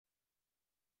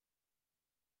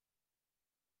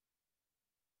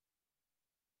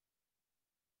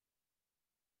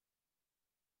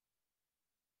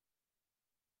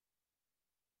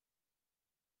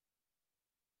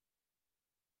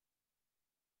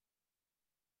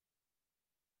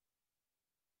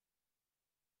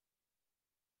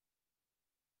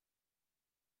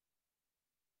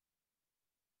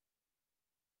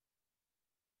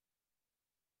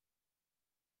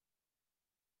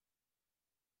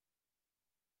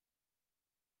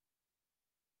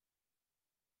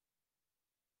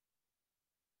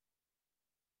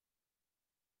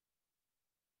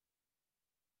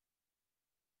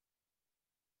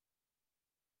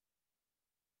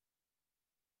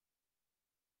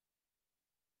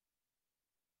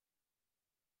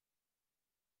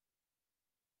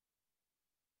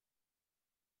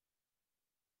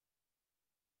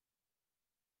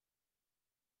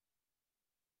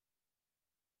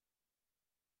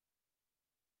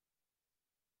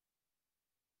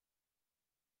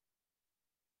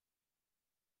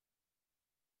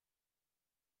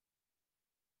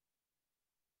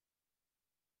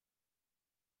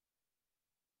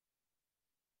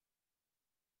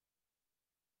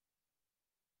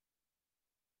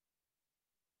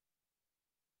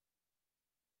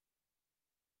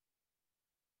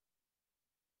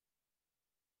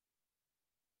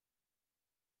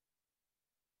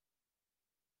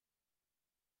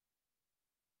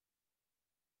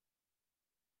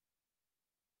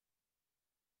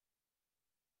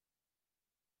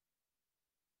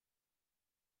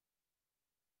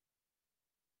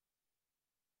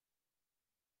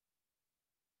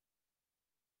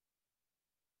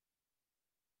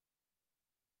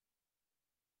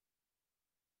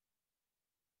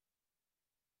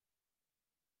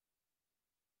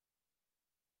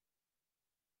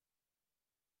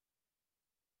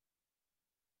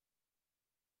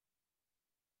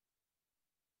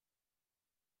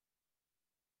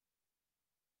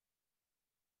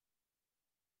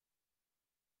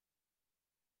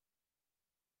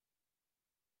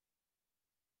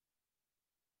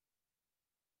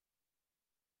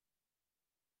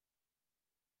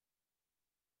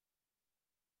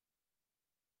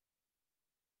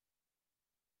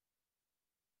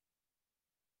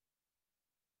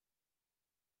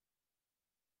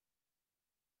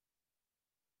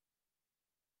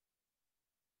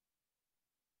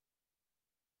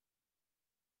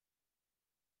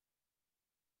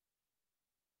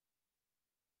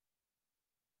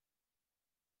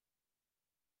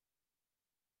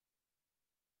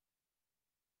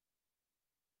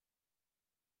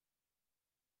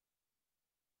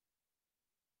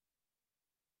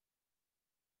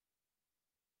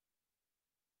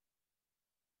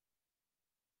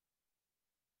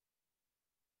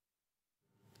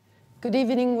Good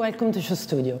evening, welcome to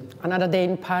SHOWstudio. Another day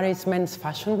in Paris Men's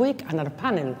Fashion Week, another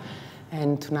panel.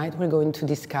 And tonight we're going to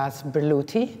discuss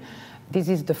Berluti. This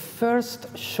is the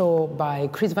first show by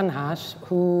Chris Van Hasch,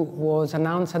 who was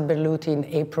announced at Berluti in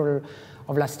April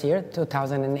of last year,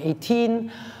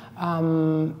 2018.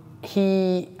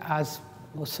 He, as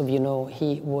most of you know,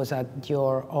 he was at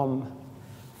Dier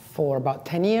for about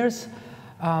 10 years.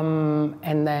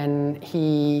 And then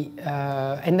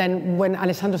when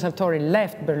Alessandro Sartori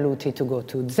left Berluti to go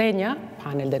to Zegna,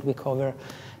 panel that we covered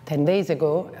 10 days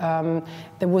ago,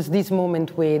 there was this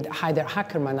moment with Haider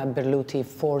Ackermann at Berluti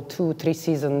for 2-3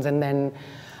 seasons, and then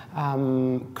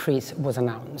Chris was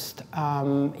announced.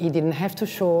 He didn't have to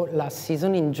show last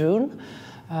season in June.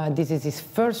 This is his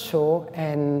first show,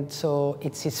 and so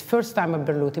it's his first time at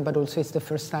Berluti, but also it's the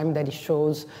first time that he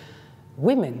shows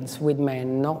women's with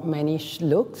men, not many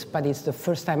looks, but it's the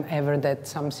first time ever that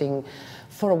something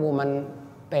for a woman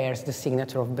bears the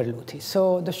signature of Berluti.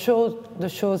 So the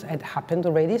shows had happened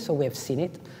already, so we have seen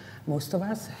it. Most of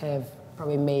us have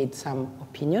probably made some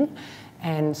opinion.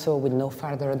 And so with no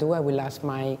further ado, I will ask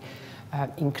my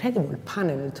incredible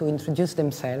panel to introduce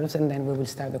themselves, and then we will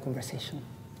start the conversation.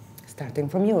 Starting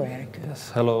from you, Eric. Yes,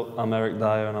 hello, I'm Eric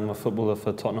Dier, and I'm a footballer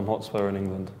for Tottenham Hotspur in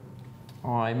England.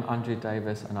 I'm Andrew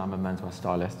Davis, and I'm a menswear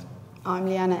stylist. I'm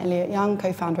Leanne Elliott-Young,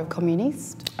 co-founder of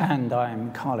Communiste. And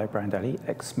I'm Carlo Brandelli,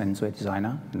 ex-menswear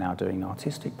designer, now doing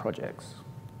artistic projects.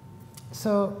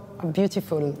 So a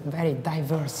beautiful, very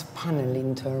diverse panel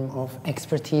in terms of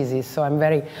expertise. So I'm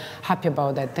very happy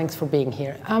about that. Thanks for being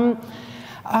here.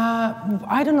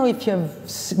 I don't know if you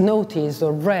have noticed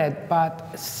or read,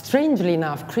 but strangely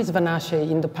enough, Chris Van Hasch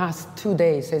in the past 2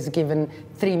 days has given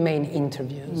 3 main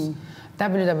interviews.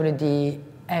 WWD,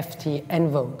 FT, and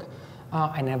Vogue.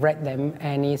 And I read them,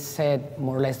 and he said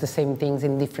more or less the same things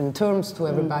in different terms to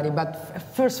everybody. But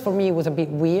first, for me, it was a bit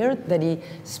weird that he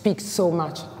speaks so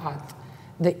much at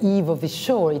the eve of his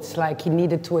show. It's like he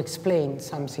needed to explain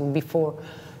something before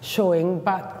showing.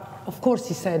 But of course,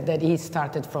 he said that he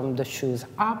started from the shoes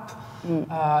up.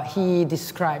 He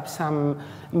described some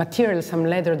materials, some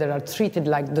leather that are treated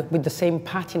like with the same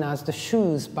patina as the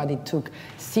shoes, but it took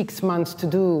 6 months to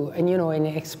do. And and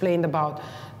he explained about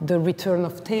the return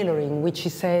of tailoring, which he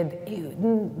said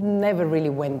never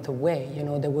really went away.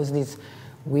 There was this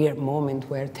weird moment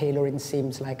where tailoring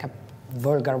seems like a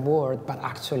vulgar word, but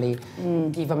actually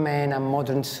give a man a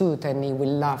modern suit and he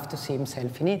will love to see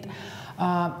himself in it.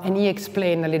 And he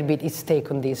explained a little bit his take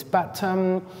on this. But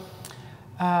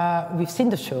we've seen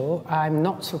the show. I'm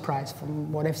not surprised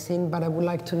from what I've seen, but I would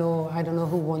like to know, I don't know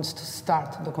who wants to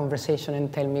start the conversation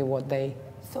and tell me what they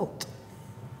thought.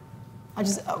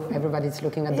 Everybody's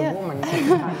looking at the woman.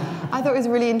 I thought it was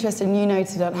really interesting. You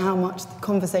noted on how much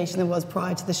conversation there was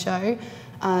prior to the show.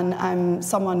 And I'm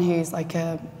someone who's like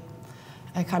a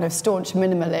kind of staunch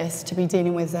minimalist, to be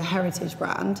dealing with a heritage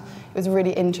brand. It was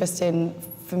really interesting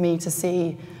for me to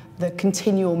see the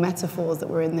continual metaphors that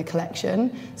were in the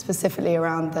collection, specifically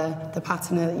around the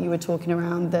patina that you were talking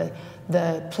around,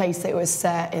 the place that it was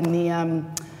set in the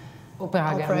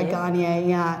Opera Garnier.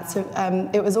 Yeah. So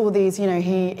it was all these,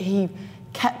 he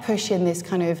kept pushing this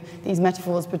kind of these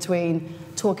metaphors between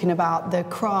talking about the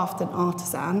craft and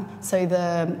artisan. So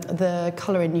the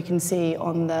colouring you can see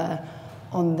on the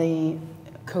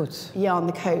coats. Yeah, on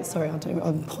the coat. Sorry,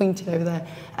 I'm pointing over there.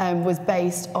 Was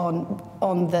based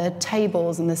on the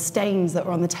tables and the stains that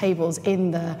were on the tables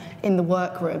in the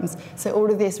workrooms. So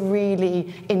all of this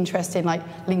really interesting, like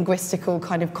linguistical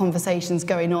kind of conversations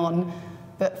going on.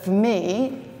 But for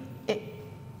me,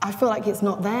 I feel like it's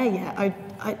not there yet.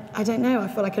 I don't know. I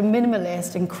feel like a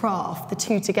minimalist and craft, the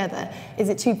two together. Is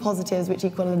it two positives which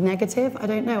equal a negative? I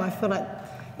don't know. I feel like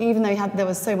even though there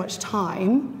was so much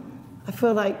time, I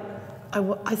feel like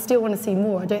I still want to see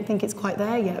more. I don't think it's quite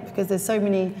there yet because there's so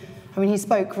many. I mean, he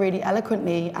spoke really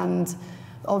eloquently and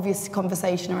obvious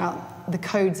conversation around the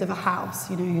codes of a house.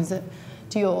 Who's at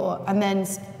Dior, and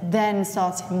then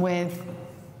starting with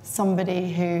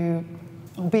somebody who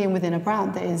being within a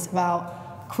brand that is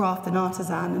about craft and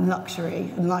artisan and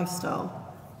luxury and lifestyle.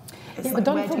 Yeah, but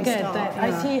don't forget that,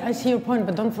 I see your point,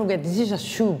 but don't forget, this is a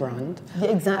shoe brand.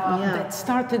 Exactly, that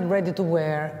started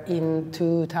ready-to-wear in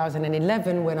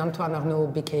 2011 when Antoine Arnault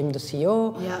became the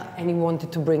CEO, and he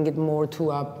wanted to bring it more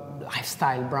to a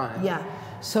lifestyle brand. Yeah.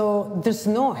 So there's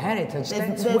no heritage.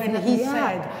 That's when he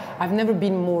said, I've never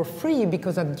been more free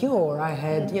because at Dior I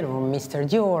had, Mr.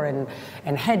 Dior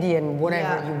and Hedi and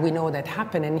whatever we know that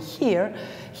happened. And here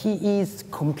he is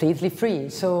completely free.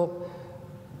 So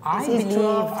I believe,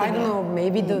 I don't know,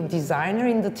 maybe the designer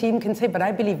in the team can say, but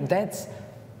I believe that's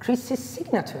Chris's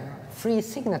signature. free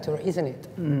signature, isn't it?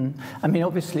 I mean,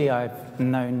 obviously, I've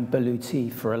known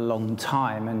Berluti for a long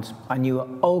time, and I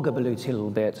knew Olga Berluti a little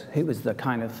bit, who was the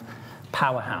kind of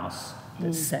powerhouse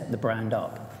that set the brand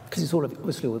up. Because it's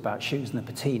obviously all about shoes and the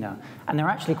patina. And they're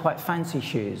actually quite fancy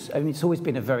shoes. I mean, it's always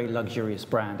been a very luxurious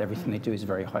brand. Everything they do is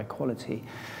very high quality.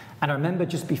 And I remember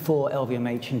just before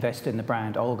LVMH invested in the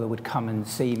brand, Olga would come and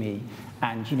see me,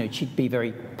 and she'd be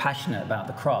very passionate about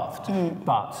the craft,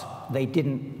 but they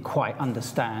didn't quite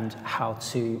understand how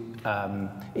to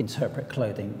interpret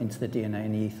clothing into the DNA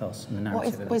and the ethos and the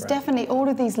narrative of the brand. Definitely all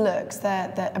of these looks.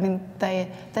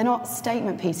 They're not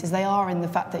statement pieces. They are in the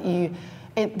fact that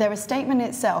they're a statement in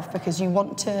itself, because you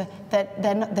want to.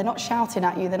 They're not shouting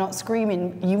at you. They're not screaming.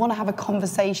 You want to have a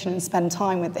conversation and spend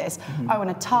time with this. I want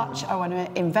to touch. I want to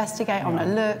investigate. I want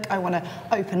to look. I want to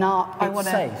open up. I want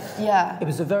to. Safe. Yeah.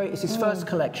 It's his first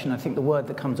collection. I think the word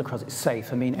that comes across is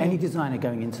safe. I mean, any designer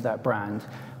going into that brand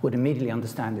would immediately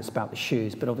understand it's about the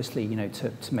shoes, but obviously,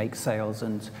 to make sales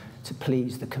and to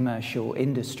please the commercial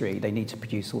industry, they need to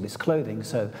produce all this clothing.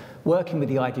 So working with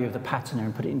the idea of the patterner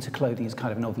and put it into clothing is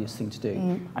kind of an obvious thing to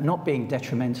do. I'm not being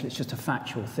detrimental, it's just a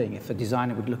factual thing. If a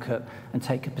designer would look at and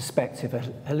take a perspective, a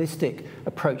holistic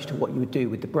approach to what you would do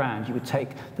with the brand, you would take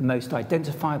the most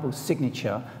identifiable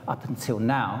signature up until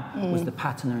now was the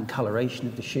patterner and coloration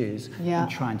of the shoes, and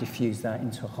try and diffuse that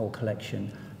into a whole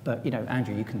collection. But,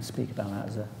 Andrew, you can speak about that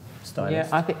as a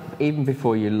stylist. Yeah, I think even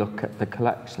before you look at the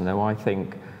collection, though, I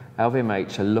think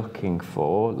LVMH are looking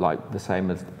for, like the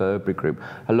same as the Burberry Group,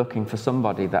 are looking for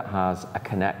somebody that has a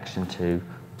connection to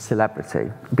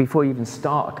celebrity before you even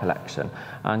start a collection.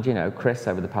 And Chris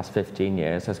over the past 15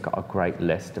 years has got a great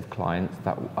list of clients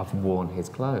that have worn his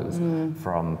clothes,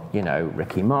 from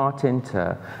Ricky Martin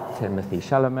to Timothée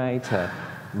Chalamet to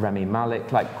Rami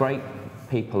Malek, like great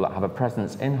people that have a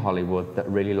presence in Hollywood that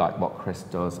really like what Chris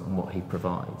does and what he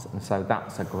provides. And so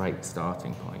that's a great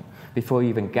starting point before you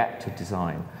even get to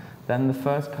design. Then the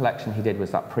first collection he did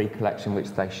was that pre-collection,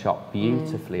 which they shot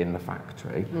beautifully in the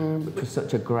factory, which was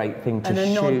such a great thing to shoot.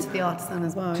 And a nod to the artisan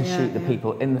as well. To shoot the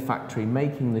people in the factory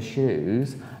making the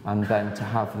shoes, and then to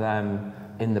have them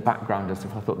in the background and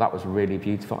stuff. I thought that was really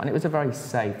beautiful. And it was a very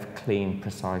safe, clean,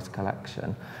 precise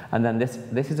collection. And then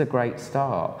this is a great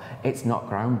start. It's not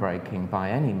groundbreaking by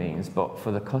any means, but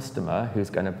for the customer who's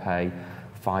going to pay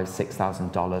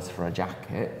 $5,000, $6,000 for a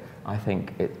jacket, I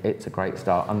think it's a great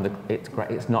start, and it's great.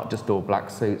 It's not just all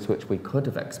black suits, which we could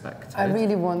have expected. I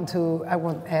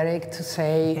want Eric to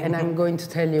say, and I'm going to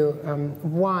tell you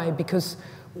why, because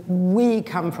we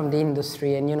come from the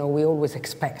industry, and we always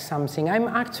expect something. I'm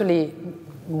actually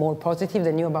more positive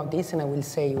than you about this, and I will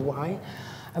say why.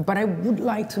 But I would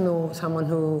like to know someone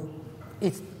who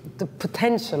is the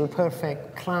potential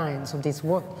perfect clients of this.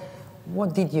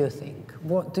 What did you think?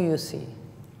 What do you see?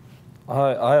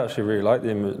 I actually really like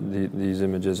these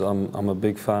images. I'm a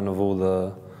big fan of all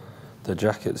the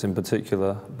jackets in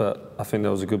particular, but I think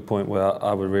there was a good point where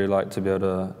I would really like to be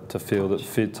able to feel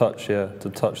to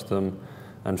touch them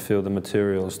and feel the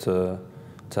materials to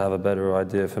have a better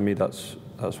idea. For me, that's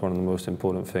one of the most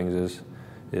important things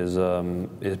is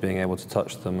being able to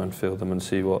touch them and feel them and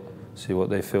see what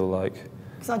they feel like.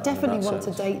 Because I definitely want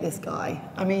to date this guy.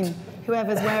 I mean,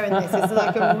 whoever's wearing this is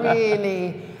like a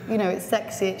really, it's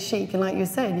sexy, it's chic, and like you're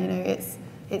saying,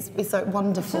 it's so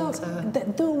wonderful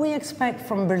do we expect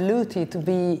from Berluti to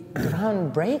be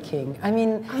groundbreaking? I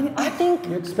mean, I think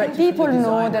people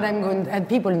know that and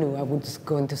people knew I was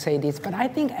going to say this, but I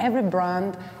think every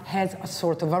brand has a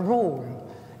sort of a role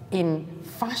in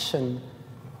fashion.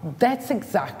 That's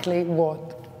exactly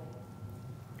what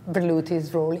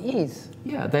Berluti's role is.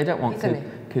 Yeah, they don't want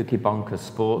kooky bonkers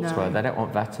sportswear. No. They don't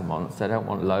want Vetements. They don't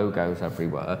want logos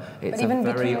everywhere. It's a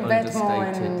very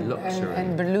understated luxury.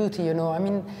 And Berluti, I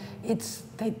mean, it's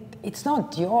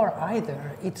not Dior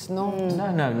either. It's not.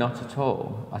 No, not at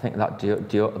all. I think that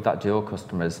Dior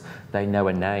customers, they know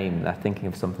a name. They're thinking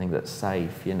of something that's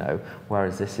safe,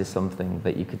 Whereas this is something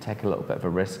that you could take a little bit of a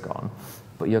risk on,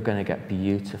 but you're going to get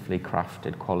beautifully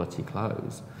crafted quality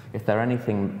clothes. If they're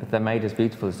made as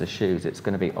beautiful as the shoes, it's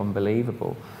going to be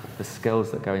unbelievable. The skills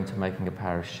that go into making a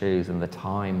pair of shoes and the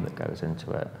time that goes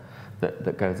into it,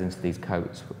 that goes into these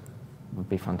coats, would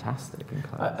be fantastic in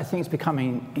clothes. I think it's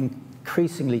becoming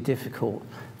increasingly difficult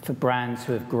for brands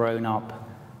who have grown up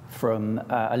from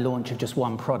a launch of just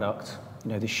one product,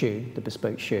 the shoe, the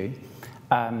bespoke shoe,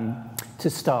 to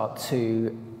start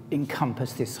to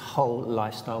encompass this whole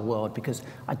lifestyle world, because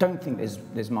I don't think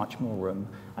there's much more room.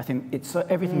 I think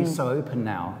everything is so open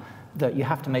now that you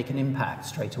have to make an impact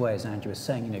straight away, as Andrew was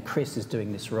saying. Chris is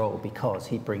doing this role because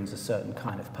he brings a certain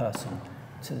kind of person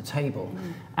to the table.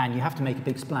 And you have to make a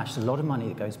big splash. There's a lot of money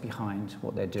that goes behind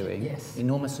what they're doing. Yes.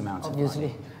 Enormous amounts of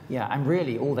money. Yeah, and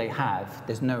really all they have,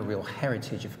 there's no real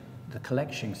heritage of the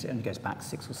collection, because it only goes back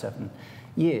 6 or 7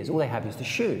 years. All they have is the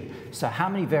shoe. So how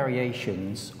many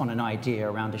variations on an idea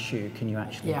around a shoe can you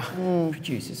actually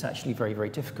produce? It's actually very, very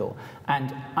difficult.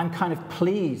 And I'm kind of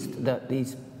pleased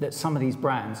that some of these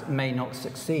brands may not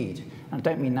succeed. And I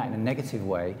don't mean that in a negative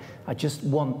way. I just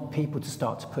want people to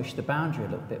start to push the boundary a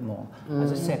little bit more.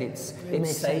 As I said, it's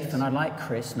safe, sense. And I like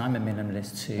Chris, and I'm a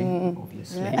minimalist too,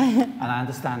 obviously. And I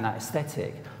understand that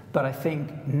aesthetic. But I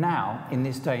think now, in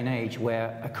this day and age,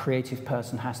 where a creative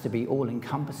person has to be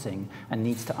all-encompassing and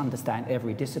needs to understand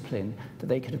every discipline, that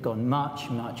they could have gone much,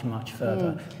 much, much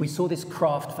further. We saw this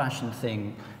craft fashion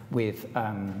thing with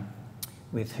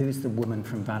who's the woman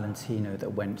from Valentino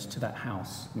that went to that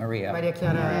house? Maria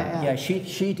Clara. Yeah,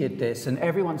 she did this, and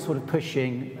everyone's sort of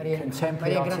pushing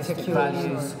contemporary artistic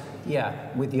values. Yeah,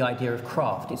 with the idea of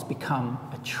craft. It's become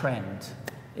a trend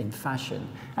in fashion,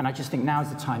 and I just think now is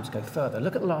the time to go further.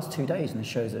 Look at the last 2 days and the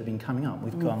shows that have been coming up.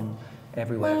 We've gone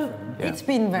everywhere. Well, it's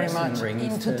been very much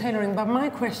into tailoring, but my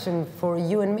question for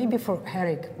you, and maybe for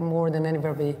Eric more than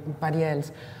anybody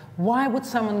else, why would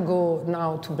someone go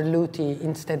now to Berluti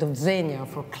instead of Zegna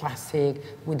for classic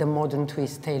with a modern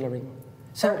twist tailoring?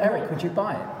 So Eric, would you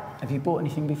buy it? Have you bought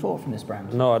anything before from this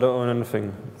brand? No, I don't own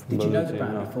anything from Did you know Berluti, the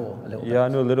brand before a little bit? Yeah, I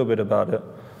knew a little bit about it.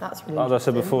 That's really As I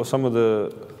said before,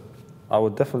 I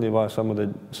would definitely buy some of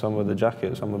the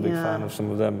jackets. I'm a big fan of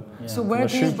some of them. Yeah. So where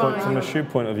do you buy? From a shoe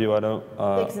point of view, I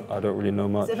don't really know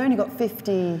much. They've only got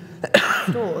 50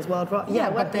 stores worldwide. Yeah,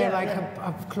 but they're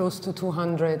a close to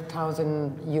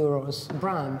 200,000 euros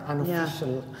brand,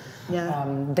 unofficial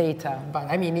data. But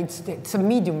I mean, it's a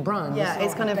medium brand. Yeah,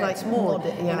 it's kind of like small.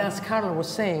 And as Carlo was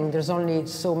saying, there's only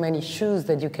so many shoes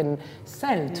that you can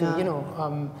sell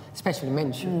to, especially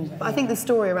men's shoes. But I think the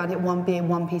story around it being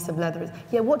one piece of leather is.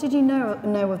 Yeah, what did you know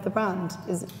of the brand?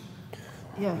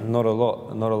 Not a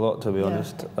lot to be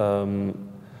honest.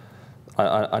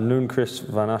 I knew Chris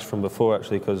Van Asch from before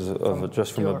actually because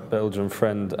of from a Belgian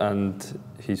friend, and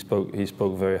he spoke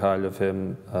very highly of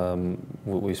him.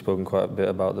 We've spoken quite a bit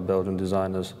about the Belgian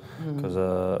designers because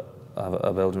I have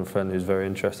a Belgian friend who's very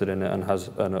interested in it and has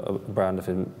a brand of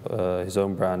his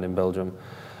own brand in Belgium,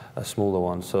 a smaller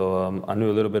one. So I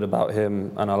knew a little bit about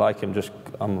him, and I like him.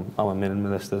 I'm a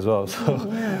minimalist as well, so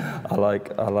I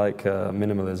like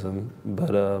minimalism.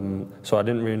 But so I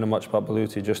didn't really know much about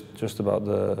Berluti, just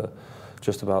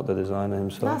about the designer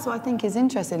himself. That's what I think is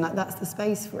interesting. Like that's the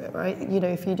space for it, right? You know,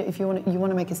 if you want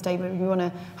to make a statement, if you want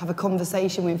to have a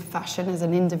conversation with fashion as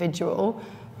an individual,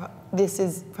 this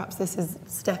is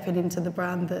stepping into the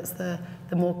brand that's the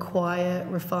more quiet,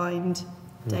 refined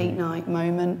date night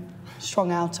moment, strong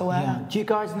outerwear. Yeah. Do you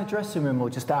guys in the dressing room or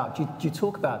just out? Do you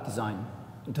talk about design?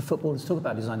 Do footballers talk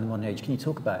about design in the modern age? Can you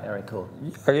talk about it, Eric? Or?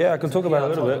 Yeah, I can talk about it a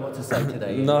little bit. What to say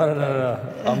today? No.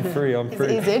 I'm free.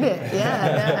 He's in it.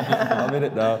 Yeah. I'm in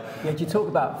it now. Yeah. Do you talk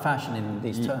about fashion in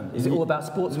these terms? Is it all about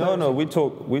sports? No. We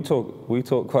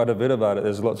talk quite a bit about it.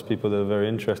 There's lots of people that are very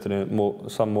interested in it.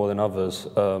 Some more than others.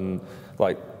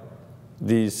 Like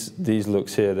these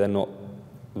looks here, they're not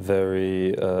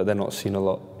seen a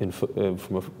lot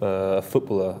from a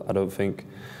footballer. I don't think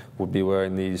would be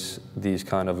wearing these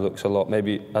kind of looks a lot.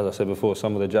 Maybe, as I said before,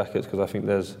 some of the jackets, because I think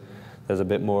there's a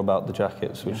bit more about the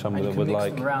jackets which some of them would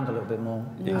like. Mix them around a little bit more.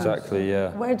 Exactly,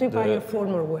 yeah. Where do you buy your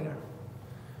formal wear?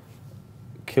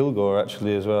 Kilgore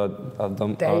actually as well. I've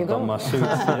done my suits.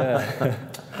 Yeah.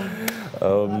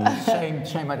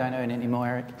 Shame I don't own it anymore,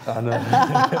 Eric. I know.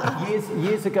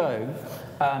 years ago,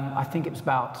 I think it was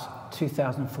about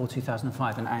 2004,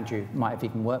 2005, and Andrew might have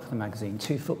even worked for the magazine.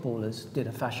 2 footballers did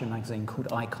a fashion magazine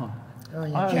called Icon. Oh,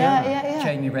 yeah. Yeah.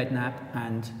 Jamie Redknapp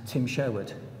and Tim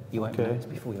Sherwood. You won't know, it's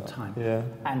before your time. Yeah.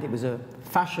 And it was a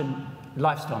fashion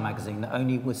lifestyle magazine that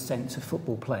only was sent to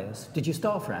football players. Did you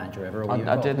start for Andrew ever? Or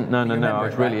I didn't. No. I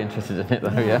was really interested in it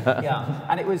though. Yeah. Yeah.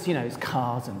 And it was, it's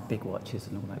cars and big watches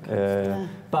and all that kind of stuff.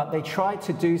 But they tried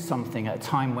to do something at a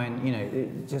time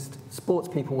when just sports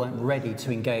people weren't ready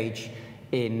to engage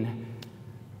in.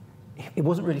 It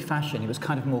wasn't really fashion. It was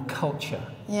kind of more culture.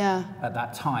 Yeah. At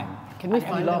that time. Can we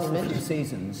find it lasted a few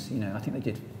seasons. I think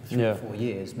they did 3 or 4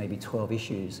 years, maybe 12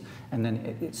 issues, and then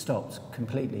it stopped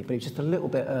completely. But it was just a little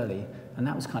bit early, and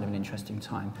that was kind of an interesting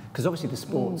time because obviously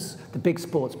the big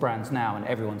sports brands now, and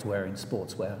everyone's wearing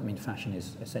sportswear. I mean, fashion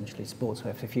is essentially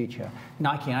sportswear for the future.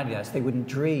 Nike and Adidas, they wouldn't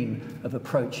dream of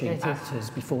approaching actors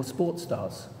before sports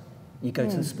stars. You go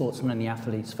to the sportsmen and the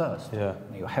athletes first. Yeah.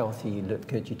 You're healthy, you look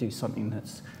good, you do something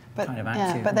that's kind of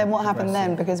active. Yeah, but then what happened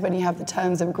then? Because when you have the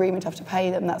terms of agreement, you have to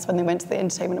pay them. That's when they went to the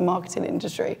entertainment and marketing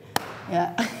industry.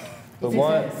 Yeah. But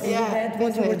why? Is that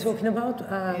what you were talking about?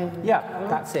 Yeah,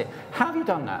 that's it. How have you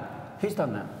done that? Who's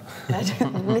done that?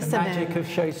 The magic of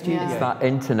SHOWstudio. It's that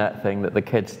internet thing that the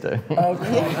kids do.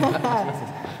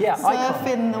 Yeah,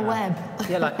 surfing the web.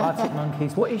 Yeah, like Arctic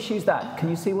Monkeys. What issue is that? Can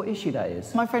you see what issue that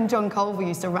is? My friend John Culver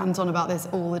used to rant on about this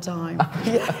all the time.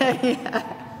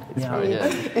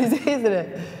 Isn't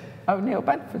it? Oh, Neil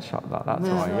Bedford shot that. That's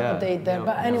right. Yeah. Update there.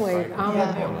 But anyway,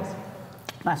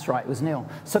 That's right, it was Neil.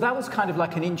 So that was kind of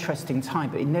like an interesting time,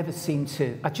 but it never seemed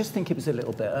to. I just think it was a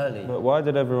little bit early. But why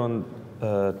did everyone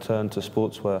turn to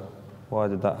sportswear? Why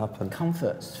did that happen?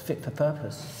 Comfort, fit for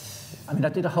purpose. I mean, I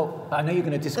did a whole. I know you're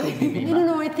going to disagree with me.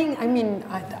 No. I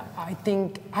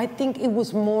think it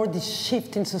was more the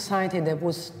shift in society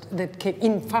that came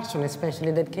in fashion,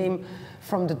 especially that came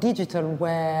from the digital,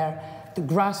 where the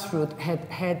grassroots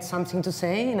had something to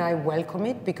say, and I welcome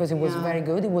it because it was very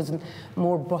good. It was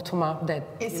more bottom up,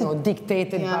 that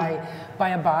dictated by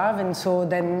above, and so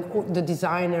then the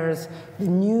designers, the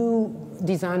new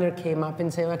designer came up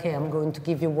and said, okay, I'm going to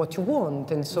give you what you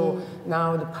want, and so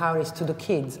now the power is to the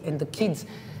kids, and the kids,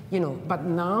 But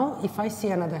now, if I see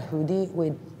another hoodie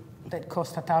that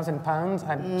cost £1,000,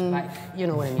 I'm like, you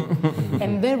know what I mean?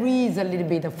 And there is a little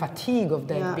bit of fatigue of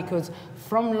that, because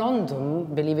from London,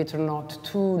 believe it or not,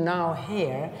 to now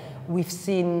here, we've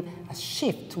seen a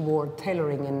shift toward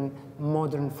tailoring and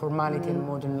modern formality and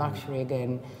modern luxury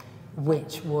again,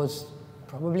 which was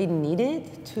probably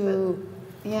needed to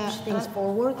push things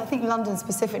forward. I think London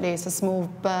specifically is a small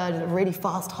bird, a really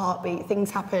fast heartbeat.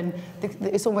 Things happen.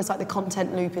 It's almost like the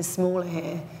content loop is smaller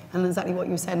here. And exactly what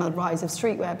you were saying, the rise of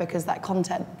streetwear, because that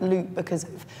content loop, because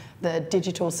of the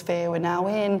digital sphere we're now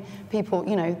in, people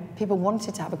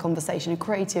wanted to have a conversation, a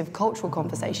creative, cultural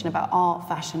conversation about art,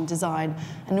 fashion, design,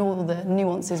 and all the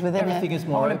nuances within Everything it. is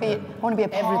more open. I want to be a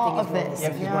part of this.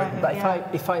 But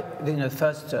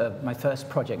my first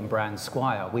project in Brand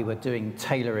Squire, we were doing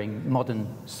tailoring, modern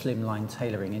slimline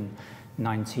tailoring in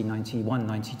 1991,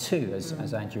 92,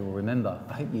 as Andrew will remember.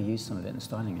 I hope you used some of it in the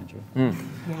styling, Andrew.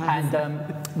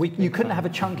 And you couldn't have a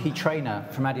chunky trainer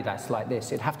from Adidas like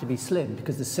this. It'd have to be slim,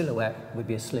 because the silhouette would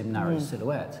be a slim, narrow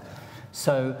silhouette.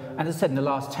 So, and as I said, in the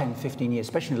last 10, 15 years,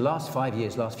 especially in the last 5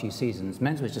 years, last few seasons,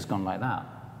 menswear's just gone like that.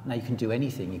 Now you can do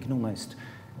anything. You can almost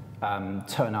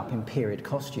turn up in period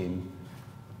costume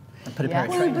and put a pair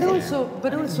of trainers on.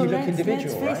 But also, let's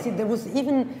face it, there was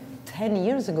even 10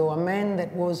 years ago, a man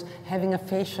that was having a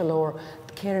facial or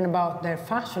caring about their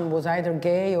fashion was either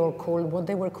gay or called what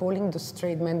they were calling the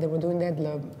straight men. They were doing that.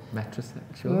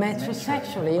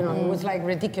 Metrosexual, it was like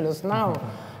ridiculous. Now,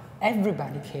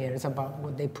 everybody cares about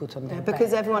what they put on their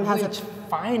because back, everyone has which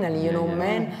finally,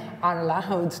 men are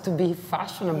allowed to be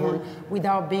fashionable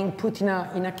without being put in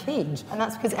a cage. And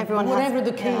that's because everyone whatever has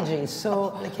the cage is. So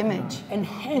public image. And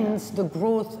hence the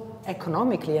growth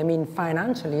economically,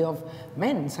 financially, of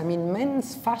men's.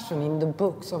 Men's fashion in the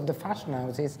books of the fashion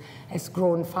houses has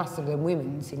grown faster than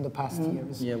women's in the past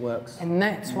years. Yeah, it works. And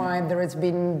that's why there has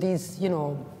been this,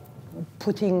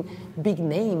 putting big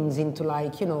names into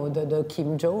the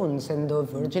Kim Jones and the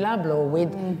Virgil Abloh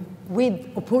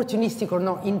with opportunistic or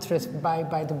not interest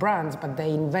by the brands, but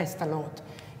they invest a lot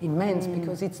in men's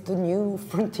because it's the new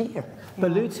frontier.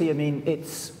 Berluti,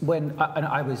 it's when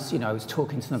I was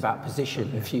talking to them about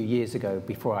position a few years ago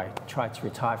before I tried to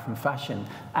retire from fashion,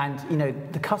 and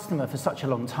the customer for such a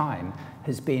long time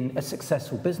has been a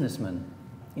successful businessman,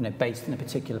 based in a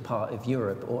particular part of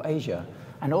Europe or Asia.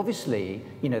 And obviously,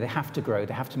 they have to grow,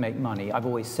 they have to make money. I've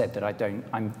always said that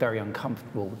I'm very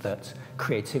uncomfortable that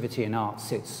creativity and art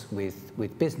sits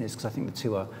with business, because I think the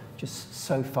two are just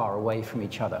so far away from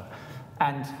each other.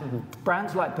 And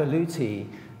brands like Berluti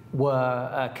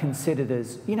were considered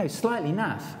as, slightly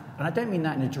naff. And I don't mean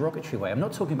that in a derogatory way. I'm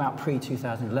not talking about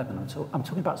pre-2011. I'm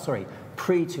talking about,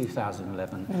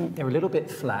 pre-2011. They were a little bit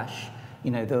flash.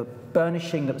 The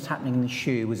burnishing that was happening in the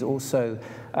shoe was also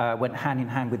went hand in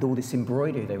hand with all this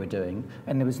embroidery they were doing,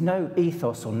 and there was no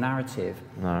ethos or narrative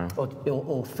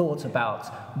or thought about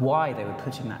why they were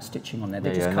putting that stitching on there.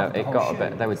 They just cut the whole shoe. A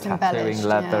bit. They were tattooing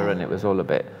leather, and it was all a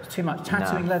bit too much.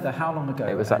 Tattooing leather. How long ago?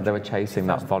 It was like they were chasing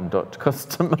that Von Dutch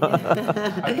customer.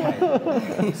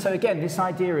 Okay. So again, this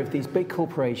idea of these big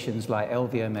corporations like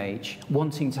LVMH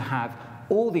wanting to have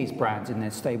all these brands in their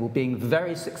stable being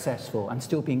very successful and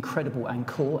still being credible and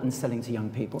cool and selling to young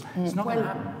people. It's not going to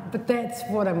happen. But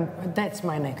that's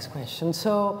my next question.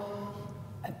 So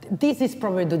this is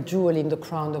probably the jewel in the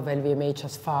crown of LVMH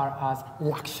as far as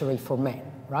luxury for men,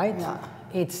 right? Yeah.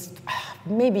 It's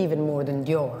maybe even more than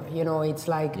Dior. It's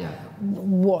like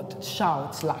what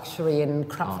shouts luxury and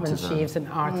craftsmanship and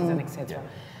artisan, etc.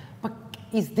 But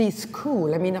is this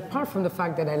cool? I mean, apart from the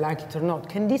fact that I like it or not,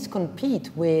 can this compete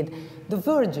with the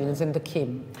Virgils and the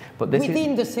Kim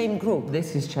within the same group?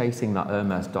 This is chasing that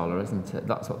Hermes dollar, isn't it?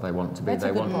 That's what they want to be. That's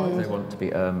they want to be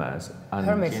Hermes. And,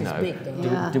 Hermes you know, is big,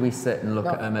 though. do we sit and look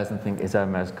at Hermes and think, is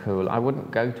Hermes cool? I wouldn't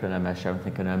go to an Hermes show and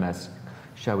think an Hermes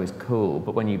show is cool,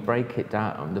 but when you break it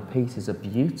down, the pieces are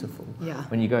beautiful. Yeah.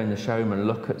 When you go in the showroom and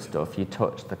look at stuff, you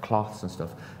touch the cloths and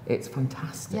stuff, it's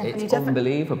fantastic. Yeah, it's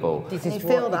unbelievable. You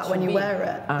feel that when you wear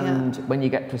it. And when you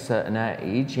get to a certain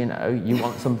age, you know, you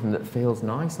want something that feels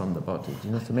nice on the body. Do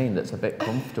you know what I mean? That's a bit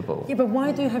comfortable. Yeah, but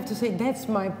why do you have to say, that's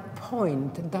my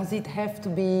point? Does it have to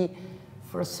be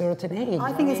for a certain age?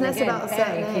 I think it's less about a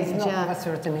certain age. He's not of a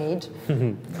certain age.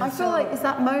 I feel like it's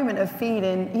that moment of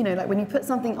feeling, you know, like when you put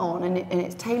something on and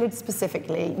it's tailored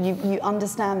specifically, you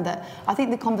understand that. I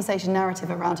think the conversation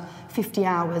narrative around 50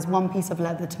 hours, one piece of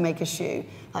leather to make a shoe,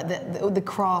 like the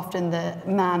craft and the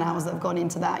man hours that have gone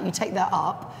into that, you take that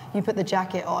up, you put the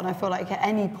jacket on. I feel like at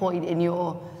any point in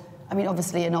your, I mean,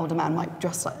 obviously an older man might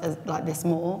dress like this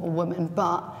more, or woman,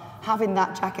 but having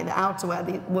that jacket, the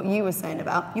outerwear, what you were saying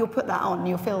about, you'll put that on and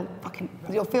you'll feel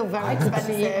very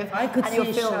expensive. I could see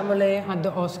Chamelet at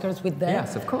the Oscars with that.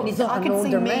 Yes, of course. And he's not an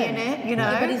older man. I can see me in it, you know.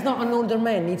 Yeah, but he's not an older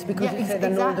man. It's because he said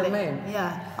an older man.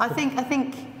 Yeah, I think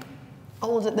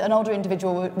an older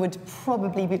individual would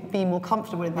probably be more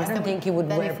comfortable in this. I don't think he would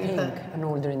wear pink, an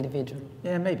older individual.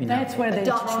 Yeah, maybe not. That's where they're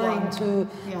trying to.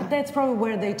 Yeah. That's probably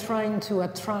where they're trying to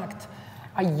attract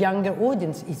a younger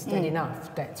audience. Is that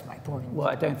enough? That's my point. Well,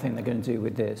 I don't think they're going to do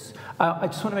with this. I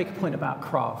just want to make a point about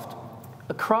craft.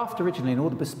 A craft originally in all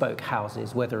the bespoke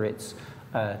houses, whether it's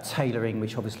tailoring,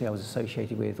 which obviously I was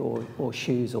associated with, or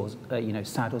shoes, or you know,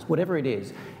 saddles, whatever it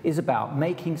is about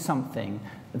making something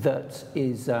that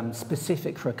is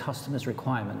specific for a customer's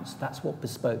requirements. That's what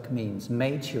bespoke means,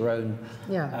 made to your own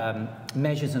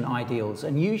measures and ideals.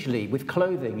 And usually with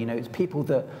clothing, you know, it's people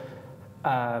that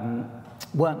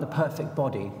weren't the perfect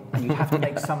body, and you have to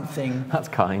make something. That's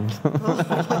kind. I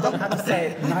don't have to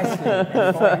say it nicely.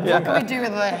 What can we do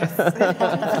with this?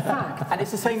 And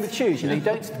it's the same with shoes. You know, you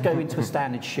don't go into a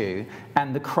standard shoe,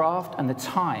 and the craft and the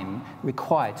time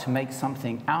required to make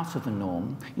something out of the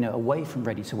norm, you know, away from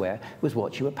ready to wear, was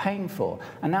what you were paying for.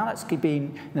 And now that's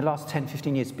been, in the last 10,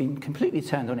 15 years, been completely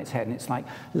turned on its head, and it's like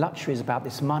luxury is about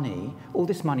this money, all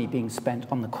this money being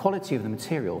spent on the quality of the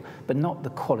material, but not the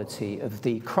quality of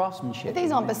the craftsmanship.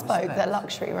 These aren't bespoke, they're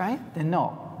luxury, right? They're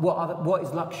not. What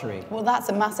is luxury? Well, that's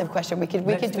a massive question. We could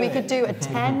do a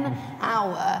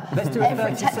 10-hour. Let's do it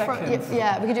 30 seconds.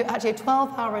 Yeah, we could do actually a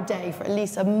 12-hour a day for at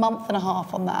least a month and a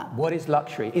half on that. What is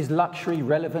luxury? Is luxury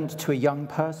relevant to a young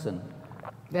person?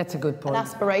 That's a good point. An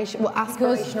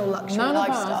aspirational luxury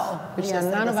lifestyle.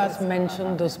 None of us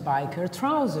mentioned those biker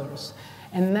trousers,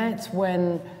 and that's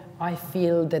when I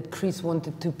feel that Chris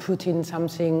wanted to put in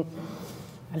something.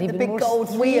 The big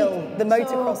gold wheel, the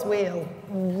motocross wheel.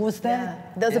 Was that?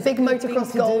 Yeah. There's a big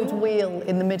motocross gold wheel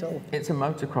in the middle. It's a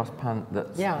motocross pant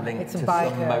that's linked to some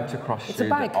motocross shoe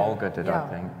that Olga did, I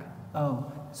think. Oh,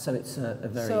 so it's a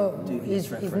very dubious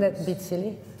reference. Isn't that a bit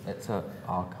silly? It's an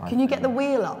archive. Can you get the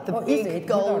wheel up? The big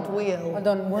gold wheel. I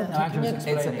don't want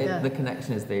to. The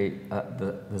connection is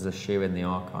there's a shoe in the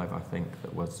archive, I think,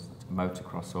 that was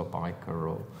motocross or biker,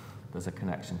 or there's a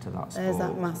connection to that sport. There's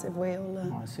that massive wheel.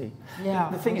 Oh, I see. Yeah.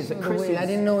 The thing is that Chris is... I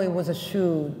didn't know it was a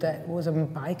shoe that was a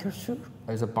biker shoe.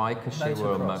 It was a biker shoe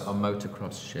or a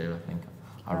motocross shoe, I think.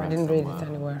 I didn't read it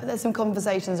anywhere. But there's some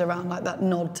conversations around like that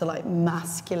nod to like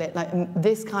masculine, like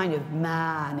this kind of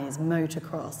man is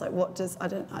motocross. Like what does, I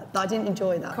didn't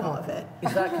enjoy that part of it.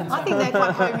 Is that I think they're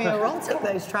quite homoerotic,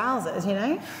 those trousers, you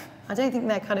know? I don't think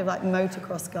they're kind of like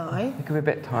motocross guy. They could be a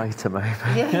bit tighter, maybe.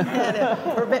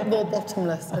 Yeah, or a bit more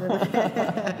bottomless, I don't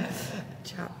know.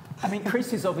 Chap. I mean,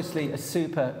 Chris is obviously a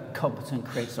super competent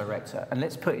creative director, and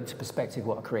let's put into perspective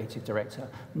what a creative director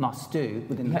must do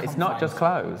within the it's not just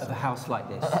clothes. Of a house like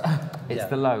this. It's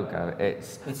the logo.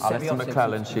 It's Alistair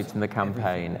McClellan shooting the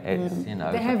campaign. It's, you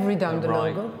know, they have redone the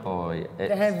logo. Boy, he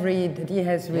has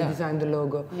redesigned the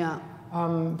logo. Yeah.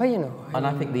 But you know, and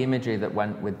I think the imagery that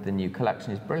went with the new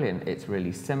collection is brilliant. It's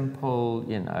really simple,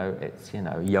 you know. It's, you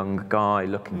know, young guy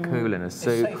looking cool in a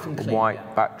suit,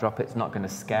 white backdrop. It's not going to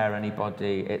scare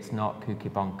anybody. It's not kooky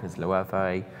bonkers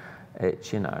Loewe.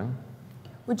 It's, you know.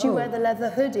 Would you wear the leather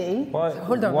hoodie?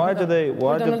 Hold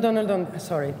on.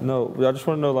 Sorry. No, I just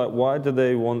want to know, like, why do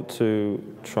they want to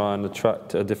try and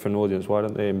attract a different audience? Why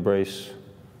don't they embrace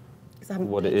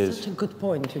what it is? Such a good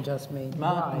point you just made.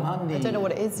 Money. I don't know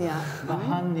what it is yet.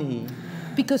 Money.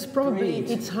 Because probably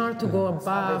Greed. it's hard to go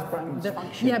above.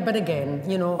 Yeah, but again,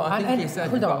 you know. But I think you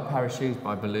said you've hold got a pair of shoes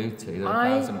by Berluti, they're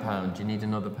 £1,000. Do you need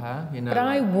another pair? You know, But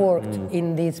I like, worked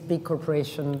in this big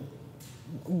corporation,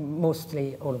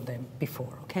 mostly all of them,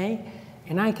 before, okay?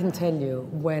 And I can tell you,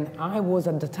 when I was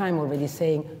at the time already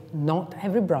saying, not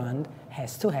every brand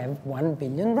has to have 1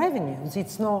 billion revenues.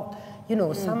 It's not, you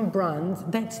know, some brands,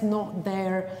 that's not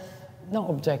their, not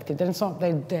objective, that's not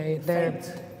their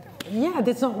yeah,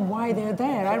 that's not why they're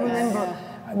there. I remember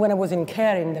when I was in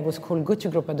Kering, that was called Gucci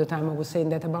Group at the time, I was saying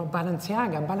that about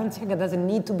Balenciaga. Balenciaga doesn't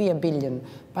need to be a billion.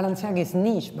 Balenciaga is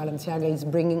niche. Balenciaga is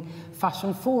bringing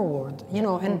fashion forward, you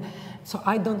know, and so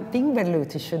I don't think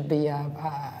Berluti should be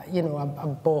you know, a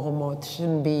boho,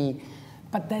 shouldn't be,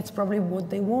 but that's probably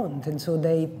what they want, and so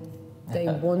they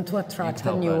want to attract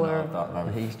a newer.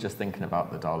 He's just thinking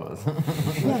about the dollars.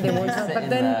 Yeah, they want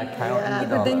to,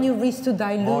 but then you risk to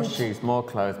dilute. More shoes, more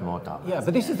clothes, more dollars. Yeah,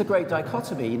 but this is the great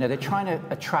dichotomy. You know, they're trying to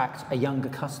attract a younger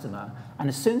customer, and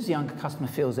as soon as the younger customer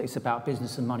feels that it's about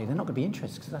business and money, they're not going to be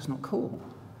interested because that's not cool.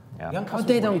 Yeah. Young customers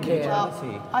they don't want care. individuality.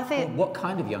 Well, I think- Well, what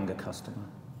kind of younger customer?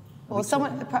 Well,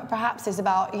 someone perhaps it's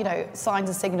about, you know, signs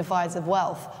and signifiers of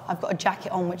wealth. I've got a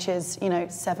jacket on which is, you know,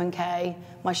 7K.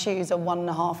 My shoes are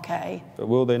 1.5K. But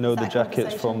will they know Is the that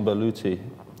jackets conversation? from Berluti?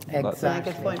 Exactly. Yeah,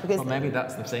 good point. Because Well, maybe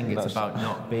that's the thing. It's about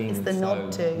not being It's the so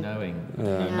nod to. knowing,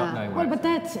 Yeah. not knowing. Well, where but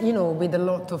that's, you know, with a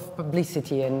lot of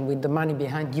publicity and with the money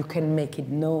behind, you can make it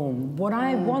known. What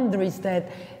I wonder is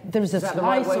that there is a that the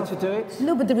slice right way of... to do it?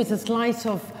 No, but there is a slice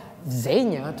of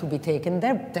Zegna to be taken.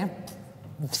 They're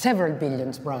several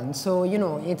billions brands. So, you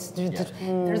know,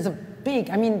 there's a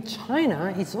big... I mean,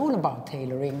 China is all about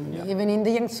tailoring, even in the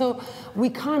young... So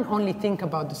we can't only think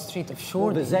about the street of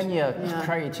Well, the Shoreditch. Zegna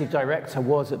creative director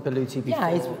was at Berluti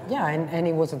before. And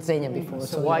he was at Zegna before.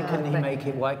 So why couldn't he make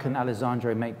it? Why couldn't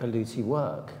Alessandro make Berluti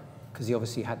work? Because he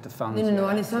obviously had the funds. No,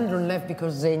 Alessandro left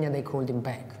because Zegna, they called him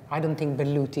back. I don't think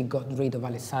Berluti got rid of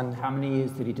Alessandro. How many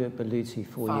years did he do at Berluti?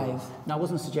 4 5. years. Now, I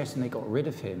wasn't suggesting they got rid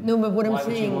of him. No, but what Why I'm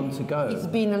would saying, you want to go? it's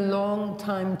been a long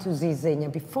time to see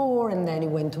Zegna before, and then he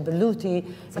went to Berluti.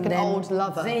 It's like an old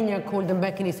lover. Zegna called him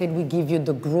back and he said, we give you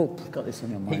the group. Got this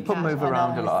on your mind. People move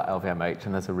around a lot at LVMH,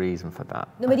 and there's a reason for that.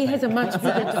 No, but he has a much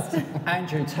bigger...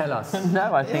 Andrew, tell us.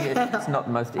 No, I think it's not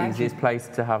the most easiest place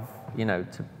to have, you know,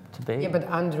 to be. Yeah, but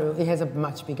Andrew, he has a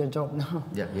much bigger job now.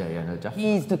 Yeah, no, definitely.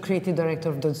 He's the creative director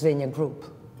of the Zegna group.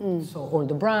 So all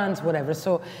the brands, whatever.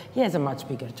 So he has a much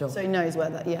bigger job. so he knows where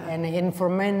that, And for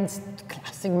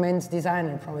classic men's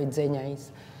designer, probably Zegna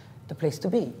is the place to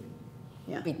be.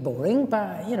 Yeah. A bit boring,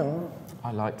 but, you know.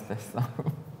 I liked this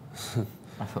though.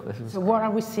 I thought this was. So what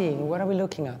are we seeing? What are we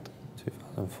looking at?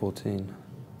 2014.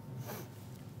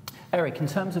 Eric, in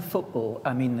terms of football,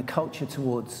 I mean, the culture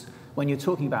towards, when you're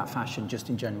talking about fashion, just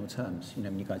in general terms, you know,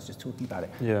 when you guys are just talking about it,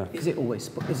 is it always,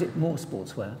 is it more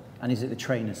sportswear? And is it the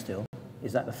trainers still?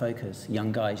 Is that the focus?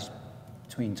 Young guys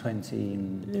between 20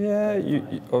 and... Yeah,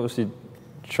 you obviously,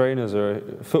 trainers are,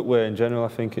 footwear in general, I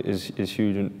think, is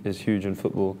huge in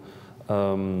football.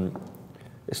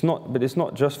 It's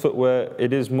not just footwear,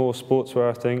 it is more sportswear,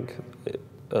 I think.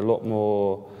 A lot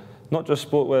more, not just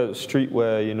sportwear,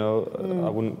 streetwear, you know. I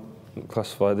wouldn't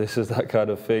classify this as that kind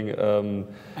of thing. And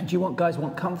do you guys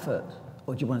want comfort?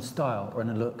 Or do you want style or a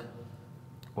look?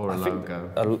 Or a logo.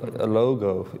 A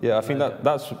logo. Yeah, I think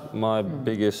that's my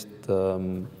biggest.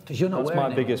 Because you're not that's wearing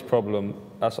my it. biggest problem.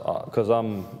 That's because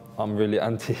I'm really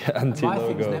anti My things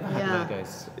logo. never had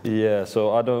logos. Yeah,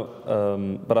 so I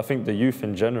don't. But I think the youth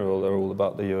in general are all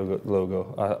about the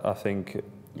logo. I think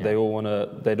they all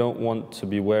they don't want to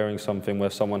be wearing something where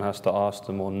someone has to ask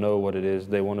them or know what it is.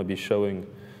 They want to be showing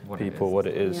people what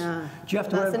it is. Yeah. Do you have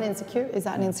to That's wear... an insecurity. Is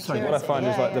that an insecurity? What I find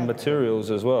is like the materials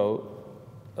as well.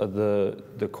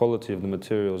 The quality of the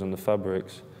materials and the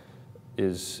fabrics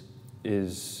is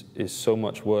so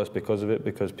much worse because of it,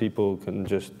 because people can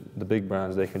just, the big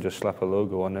brands, they can just slap a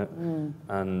logo on it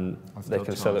and they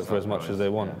can sell it for as much as they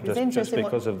want, just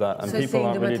because of that. And So people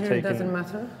aren't really taking... doesn't taking...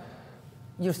 matter?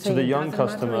 You're To saying the it young doesn't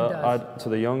customer, matter, it does? to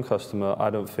the young customer, I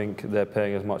don't think they're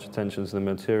paying as much attention to the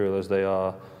material as they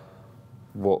are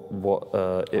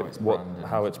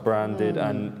how it's branded,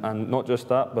 and not just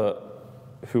that, but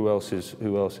who else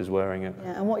is wearing it.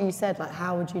 Yeah, and what you said, like,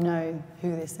 how would you know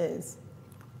who this is?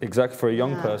 Exactly, for a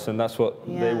young person, that's what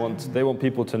they want. They want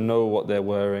people to know what they're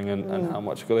wearing and how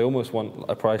much. They almost want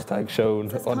a price tag shown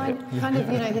So it's on it. kind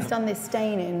of, you know, he's done this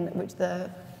staining, which the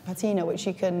patina, which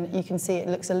you can see, it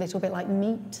looks a little bit like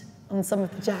meat on some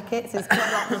of the jackets. It's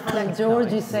quite like reflective.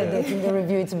 Georgie said that in the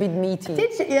review it's a bit meaty.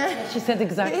 Did she? Yeah. She said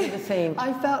exactly the same.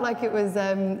 I felt like it was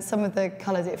some of the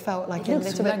colours. It felt like It a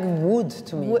looks little like bit wood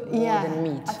to me, more than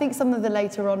meat. I think some of the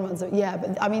later on ones. Yeah,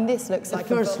 but I mean, this looks like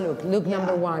the first look. Look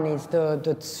number one is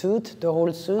the suit, the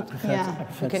whole suit. Yeah.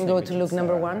 You can go to look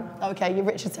number one. Okay, you're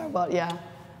Richard Serra. Well, yeah.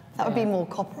 That would be more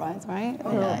copperized, right?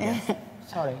 Oh, no.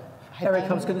 Sorry.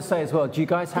 Eric, I was going to say as well, do you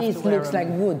guys have This to wear... looks like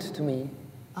wood to me.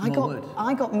 I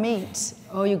got meat.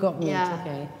 Oh, you got meat, Yeah.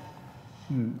 okay.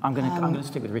 I'm going to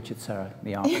stick with Richard Serra,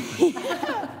 the artist.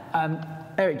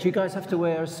 Eric, do you guys have to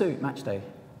wear a suit match day?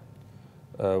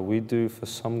 We do for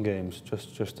some games,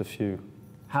 just a few.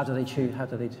 How do they choose? How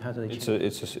do they choose?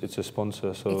 It's a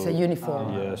sponsor, so It's a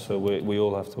uniform. Yeah, so we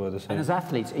all have to wear the same. And as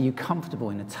athletes, are you comfortable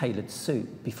in a tailored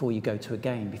suit before you go to a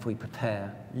game, before you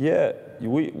prepare? Yeah,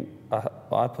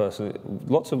 I personally,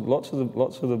 lots of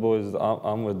the boys that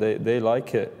I'm with, they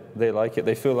like it. They like it.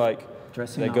 They feel like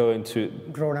Dressing they're up. going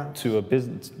Grown-ups. to a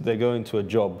business. They're going to a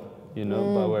job, you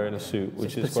know, by wearing a suit,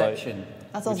 which is perception.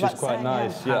 That's what I was which about is to quite say,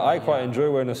 nice. yeah. Yeah, I quite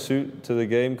enjoy wearing a suit to the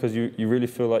game because you really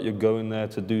feel like you're going there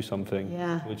to do something,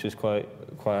 Yeah. which is quite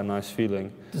a nice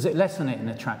feeling. Does it lessen it in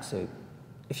a tracksuit?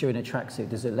 If you're in a tracksuit,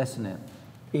 does it lessen it,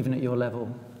 even at your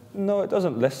level? No, it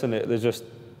doesn't lessen it.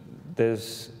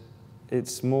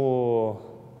 It's more.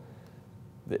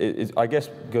 I guess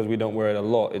because we don't wear it a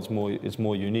lot, it's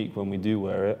more unique when we do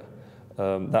wear it.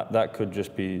 That could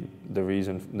just be the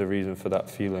reason for that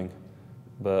feeling.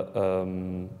 But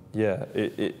yeah,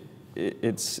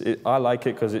 I like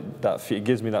it because it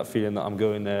gives me that feeling that I'm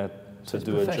going there to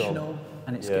do a job. Professional,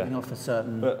 and it's giving off a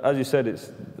certain... But as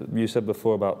you said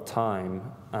before about time,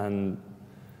 and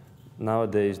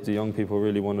nowadays the young people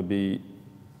really want to be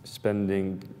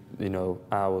spending, you know,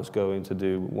 hours going to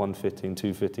do 1 fitting,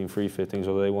 2 fitting, 3 fittings,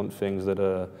 or they want things that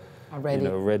are ready.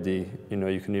 ready. You know,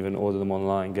 you can even order them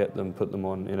online, get them, put them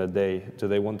on in a day. Do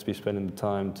they want to be spending the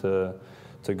time to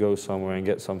go somewhere and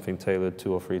get something tailored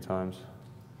 2 or 3 times?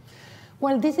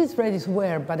 Well, this is ready to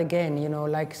wear, but again, you know,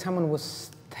 like someone was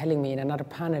telling me in another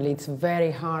panel, it's very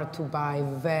hard to buy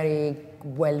very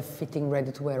well-fitting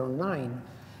ready-to-wear online.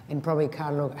 And probably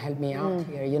Carlo helped me out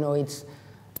here. You know,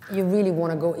 you really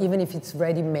want to go, even if it's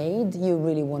ready-made, you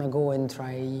really want to go and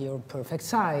try your perfect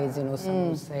size. You know, someone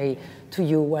will say to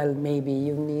you, well, maybe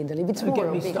you need a little bit more.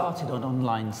 Don't get me started on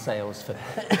online sales for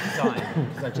design,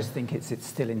 because I just think it's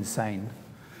still insane.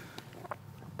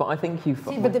 But I think you...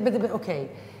 See, but okay,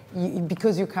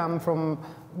 because you come from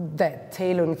that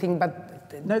tailoring thing, but...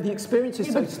 No, the experience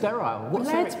is so sterile.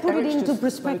 Let's put it into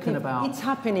perspective. It's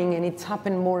happening, and it's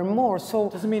happened more and more. So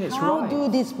doesn't mean it's how right. do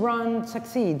this brand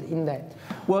succeed in that?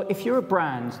 Well, if you're a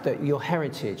brand that your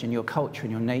heritage and your culture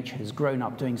and your nature has grown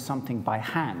up doing something by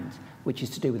hand, which is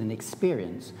to do with an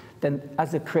experience, then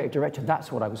as a creative director,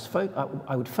 that's what I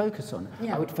would focus on.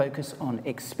 Yeah. I would focus on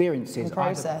experiences. And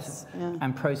process.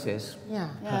 And process. Yeah.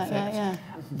 Yeah.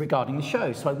 Regarding the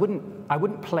show. So I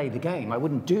wouldn't play the game. I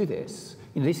wouldn't do this.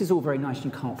 You know, this is all very nice.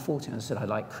 You can't fault it. As I said, I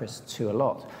like Chris too a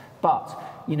lot. But,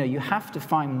 you know, you have to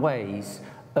find ways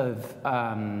of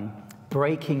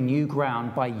breaking new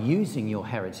ground by using your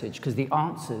heritage, because the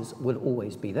answers will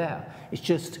always be there. It's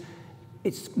just,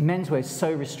 menswear is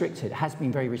so restricted, has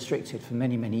been very restricted for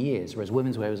many, many years, whereas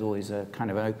women's wear is always a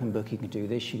kind of an open book. You can do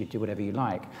this, you can do whatever you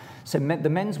like. So the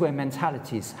menswear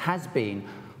mentalities has been,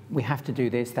 we have to do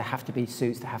this, there have to be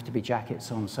suits, there have to be jackets,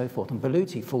 so on and so forth. And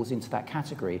Berluti falls into that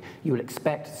category. You will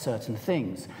expect certain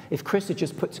things. If Chris had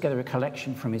just put together a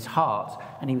collection from his heart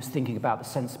and he was thinking about the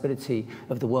sensibility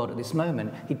of the world at this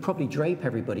moment, he'd probably drape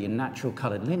everybody in natural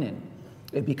coloured linen.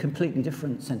 It'd be a completely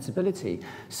different sensibility.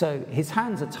 So his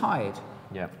hands are tied.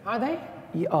 Yeah. Are they?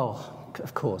 Yeah, oh,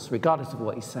 of course, regardless of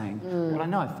what he's saying. Well, I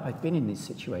know I've been in these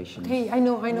situations. Okay, I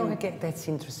know. Okay, that's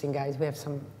interesting, guys. We have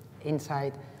some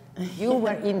insight. You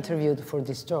were interviewed for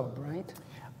this job,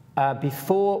 right?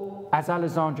 Before, as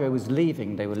Alessandro was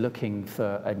leaving, they were looking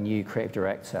for a new creative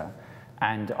director,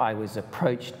 and I was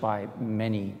approached by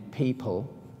many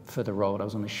people for the role. I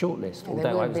was on the shortlist,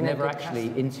 although I was never actually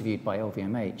interviewed by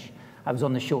LVMH. I was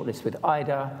on the shortlist with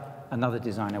Ida, another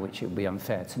designer, which it would be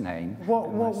unfair to name.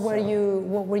 What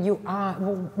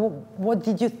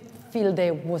did you feel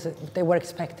they were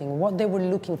expecting? What they were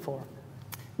looking for?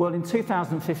 Well, in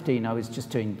 2015, I was just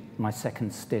doing my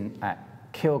second stint at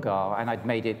Kilgar, and I'd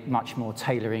made it much more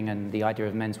tailoring and the idea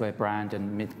of menswear brand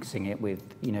and mixing it with,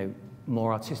 you know,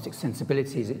 more artistic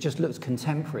sensibilities. It just looks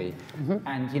contemporary.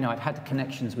 And, you know, I'd had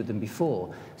connections with them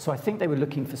before. So I think they were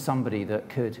looking for somebody that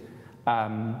could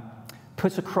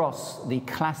put across the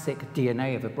classic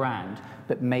DNA of a brand,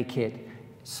 but make it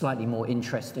slightly more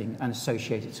interesting and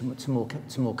associated to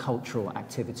more cultural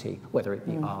activity, whether it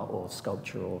be art or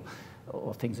sculpture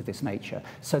or things of this nature.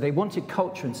 So they wanted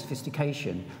culture and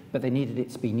sophistication, but they needed it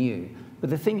to be new. But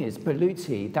the thing is,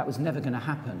 Berluti, that was never going to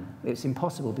happen. It's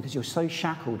impossible because you're so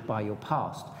shackled by your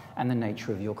past and the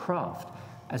nature of your craft.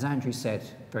 As Andrew said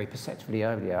very perceptively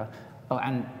earlier,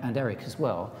 and Eric as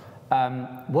well,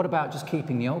 what about just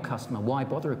keeping the old customer? Why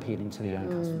bother appealing to the old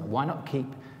customer? Why not keep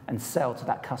and sell to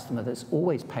that customer that's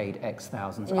always paid X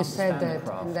thousands? And you said that,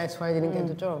 and that's why I didn't get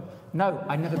the job. No,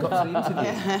 I never got to the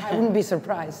interview. I wouldn't be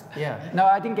surprised. Yeah, no,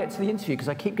 I didn't get to the interview because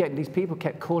I keep getting, these people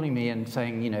kept calling me and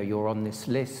saying, you know, you're on this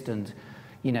list, and,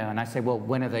 you know, and I say, well,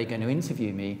 when are they going to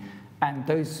interview me? And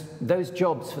those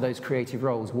jobs for those creative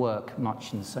roles work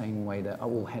much in the same way that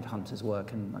all headhunters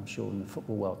work, and I'm sure in the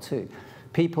football world too.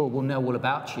 People will know all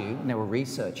about you, and they will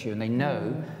research you, and they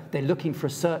know they're looking for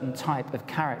a certain type of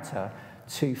character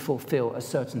to fulfill a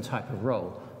certain type of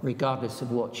role, regardless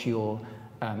of what your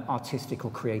artistic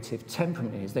or creative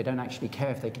temperament is. They don't actually care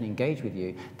if they can engage with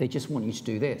you. They just want you to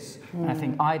do this. And I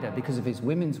think Ida, because of his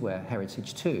women's wear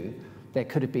heritage too, there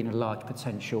could have been a large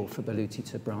potential for Berluti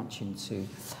to branch into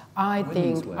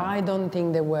women's wear. I don't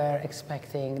think they were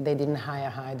expecting, they didn't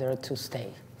hire Ida to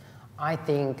stay. I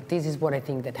think this is what I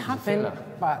think that happened,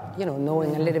 but you know,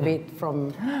 knowing a little bit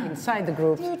from inside the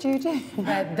group,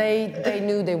 that they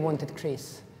knew they wanted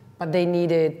Chris, but they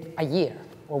needed a year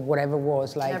or whatever it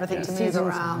was, like everything to move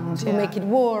around, to make it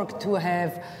work,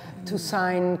 to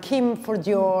sign Kim for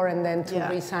Dior and then to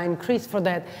re-sign Chris for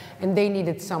that, and they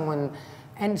needed someone.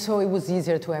 And so it was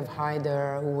easier to have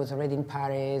Haider, who was already in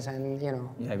Paris, and you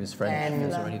know. Yeah, he was French. He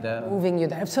was already there. Moving you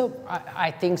there. So I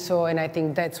think so, and I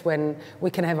think that's when we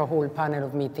can have a whole panel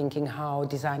of me thinking how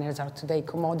designers are today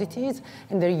commodities,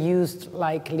 and they're used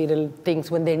like little things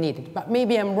when they're needed. But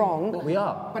maybe I'm wrong. Well, we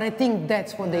are. But I think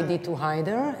that's what they did to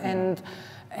Haider,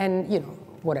 and you know,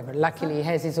 whatever. Luckily, he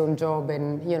has his own job,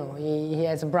 and you know, he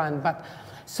has a brand. But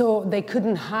so they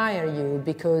couldn't hire you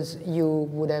because you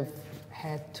would have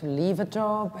had to leave a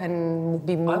job and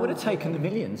be more. I would have taken the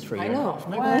millions for a year. I know.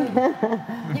 Maybe. Well,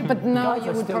 yeah, but now Guys,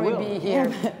 you would probably be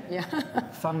here. Yeah.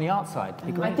 From the outside.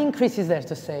 I think Chris is there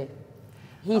to stay.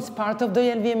 He's part of the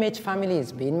LVMH family.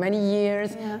 It's been many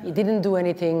years. He didn't do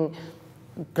anything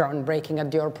groundbreaking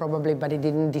at Dior probably, but he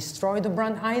didn't destroy the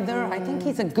brand either. I think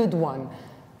he's a good one.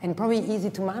 And probably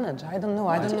easy to manage. I don't know.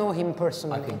 I don't know him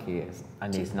personally. I think he is.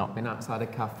 And he's not been outside a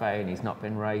cafe, and he's not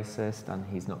been racist, and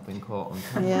he's not been caught on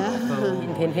camera.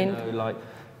 Hint, hint. You know, like,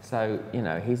 so, you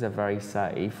know, he's a very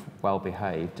safe,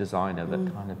 well-behaved designer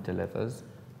that kind of delivers.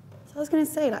 So I was going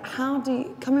to say, like, how do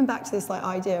you, coming back to this like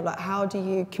idea of like, how do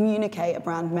you communicate a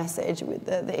brand message with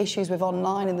the issues with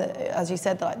online and the, as you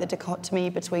said, like the dichotomy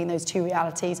between those two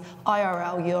realities,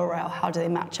 IRL, URL, how do they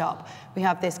match up? We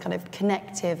have this kind of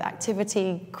connective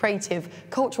activity, creative,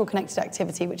 cultural connected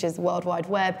activity, which is the World Wide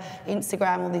Web,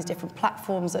 Instagram, all these different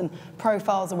platforms and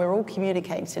profiles, and we're all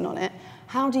communicating on it.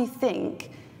 How do you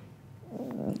think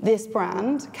this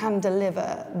brand can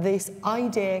deliver this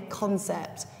idea,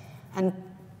 concept, and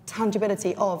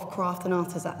tangibility of craft and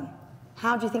artisan?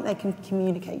 How do you think they can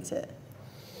communicate it?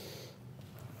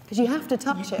 Because you have to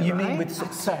touch it, You right? mean with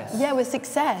success? Yeah, with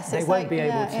success. They won't be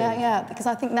able to. Yeah, because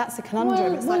I think that's a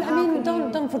conundrum. It's like, I mean,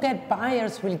 don't forget,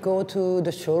 buyers will go to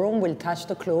the showroom, will touch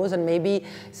the clothes, and maybe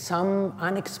some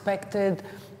unexpected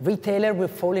retailer will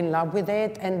fall in love with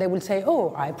it, and they will say,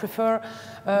 oh, I prefer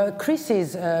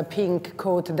Chris's pink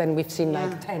coat than we've seen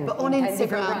like 10. But on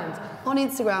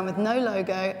Instagram with no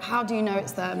logo, how do you know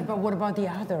it's them? But what about the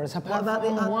others? Apart about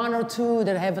from the one or two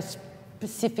that have a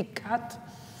specific cut?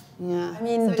 Yeah. I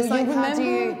mean, So do it's you like, how do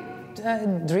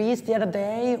remember Dries the other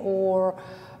day, or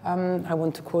I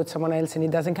want to quote someone else and it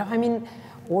doesn't come. I mean,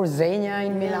 or Zegna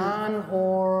in Milan,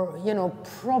 or, you know,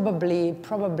 probably.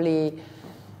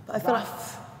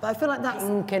 But I feel like that's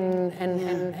pink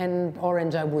and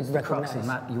orange I would recognize.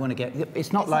 That you want to get.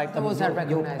 It's not like those are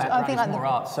recognized. I think like more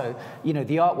art. So you know,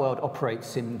 the art world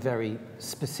operates in very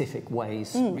specific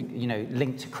ways. You know,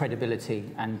 linked to credibility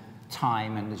and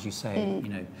time, and as you say, you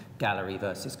know, gallery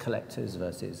versus collectors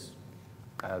versus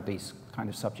these kind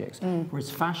of subjects. Whereas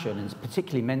fashion, and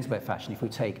particularly menswear fashion, if we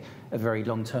take a very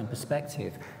long-term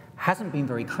perspective, hasn't been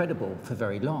very credible for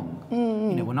very long.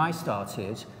 You know, when I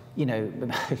started, you know.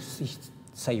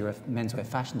 Say you're a menswear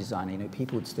fashion designer, you know,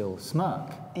 people would still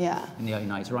smirk in the early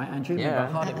 90s, right, Andrew? Yeah.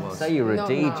 Remember how hard it was? Say you were a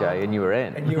DJ and you were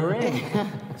in. And you were in.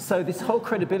 So this whole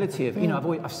credibility of, you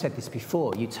know, I've said this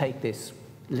before, you take this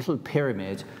little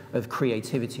pyramid of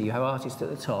creativity, you have artists at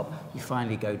the top, you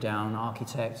finally go down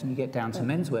architects, and you get down to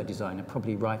menswear designer,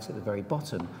 probably right at the very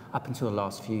bottom, up until the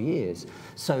last few years.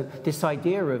 So this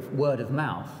idea of word of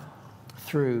mouth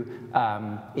through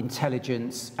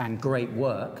intelligence and great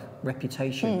work,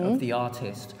 reputation of the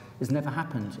artist, has never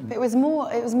happened. It was more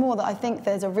that I think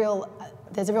there's a real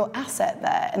asset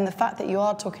there in the fact that you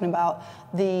are talking about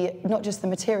not just the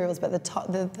materials, but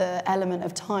the element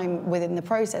of time within the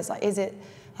process. Like, is it?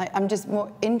 I'm just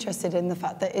more interested in the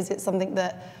fact that is it something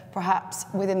that perhaps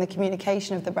within the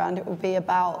communication of the brand it will be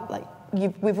about, like,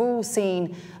 we've all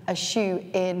seen a shoe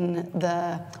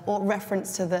or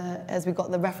reference to as we've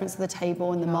got the reference to the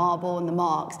table and the marble and the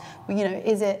marks. But, you know,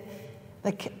 is it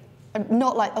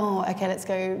not like, oh, okay, let's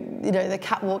go, you know, the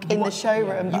catwalk in the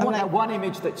showroom. You want that one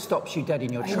image that stops you dead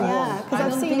in your tracks. Yeah,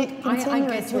 because I've seen it continuously.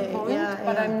 I get your point,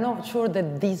 but I'm not sure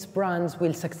that these brands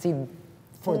will succeed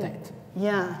for that.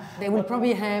 Yeah. They will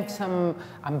probably have some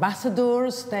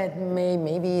ambassadors that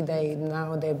maybe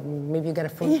get a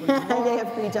front.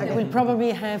 They will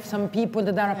probably have some people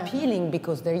that are appealing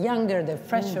because they're younger, they're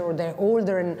fresher, or they're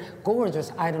older and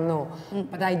gorgeous. I don't know.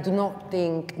 But I do not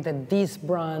think that this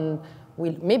brand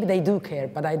will, maybe they do care,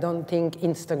 but I don't think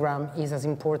Instagram is as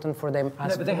important for them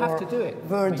as but they have to do it.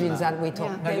 Virgins that we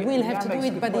talk. Yeah. They will have to do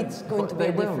it, but it's going to be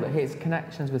different. His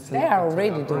connections with They are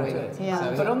already doing it.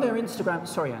 Yeah. But on their Instagram,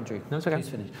 sorry, Andrew, no, it's okay. Please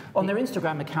finish. On their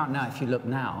Instagram account now, if you look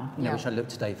now, you know, which I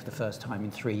looked today for the first time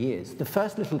in 3 years, the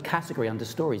first little category under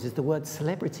stories is the word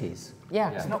celebrities.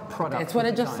 Yeah. It's not product. That's what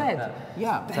I just said.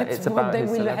 Yeah. That's It's what about they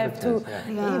his will have to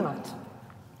aim at.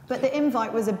 But the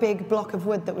invite was a big block of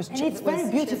wood that was chiseled. And it's very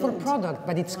beautiful product,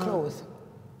 but it's clothes.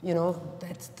 You know,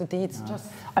 it's just...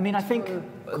 I mean, I think,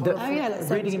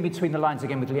 reading in between the lines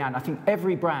again with Leanne, I think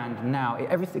every brand now,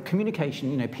 everything, communication,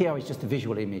 you know, PR is just a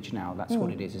visual image now. That's what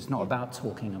it is. It's not about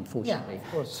talking, unfortunately. Yeah,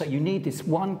 of course. So you need this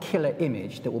one killer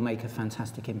image that will make a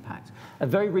fantastic impact. A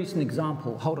very recent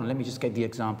example, hold on, let me just give the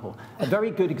example. A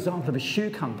very good example of a shoe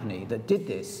company that did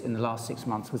this in the last 6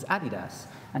 months was Adidas.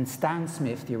 And Stan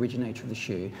Smith, the originator of the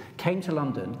shoe, came to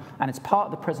London, and as part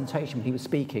of the presentation when he was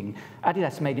speaking,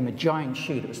 Adidas made him a giant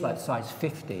shoe that was like size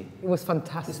 50. It was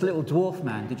fantastic. This little dwar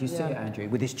man, did you see it, Andrew?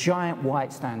 With this giant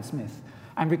white Stan Smith.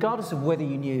 And regardless of whether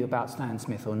you knew about Stan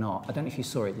Smith or not, I don't know if you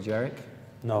saw it, did you, Eric?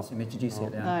 No. Did you see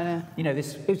it? No. You know, it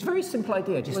was a very simple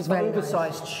idea, just an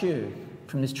oversized shoe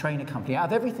from this trainer company. Out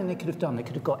of everything they could have done, they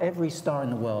could have got every star in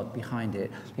the world behind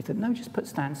it. They thought, no, just put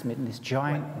Stan Smith in this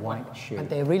giant white shoe. And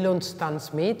they relaunched Stan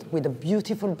Smith with a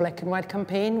beautiful black and white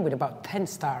campaign with about 10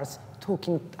 stars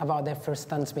talking about their first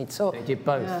Stan Smith. So they did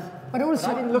both. Yeah. But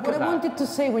also, what I wanted to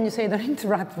say when you say that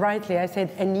interrupt rightly, I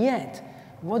said, and yet,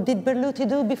 what did Berluti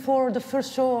do before the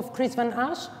first show of Chris Van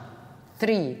Ash?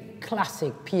 3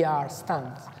 classic PR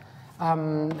stunts.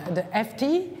 The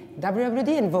FT,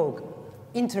 WWD, and Vogue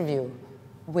interview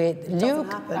with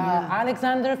Luke,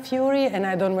 Alexander Fury, and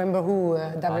I don't remember who,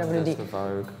 WWD.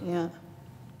 Vogue. Yeah.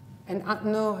 And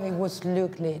no, it was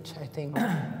Luke Leach, I think.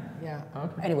 Yeah.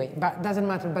 Okay. Anyway, but doesn't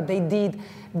matter. But they did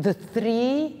the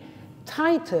 3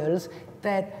 titles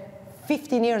that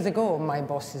 15 years ago my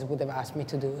bosses would have asked me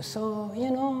to do. So,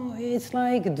 you know, it's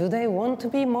like, do they want to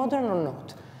be modern or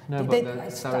not? No,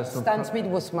 but Stan Smith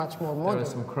was much more modern. There are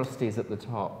some crusties at the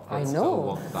top. I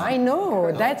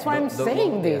know. That's why I'm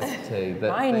saying this.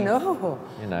 I know.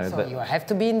 You know, so you have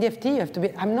to be in the FT. You have to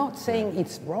be. I'm not saying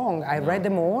it's wrong. I read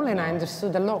them all and I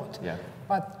understood a lot. Yeah.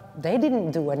 But they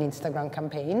didn't do an Instagram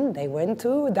campaign. They went to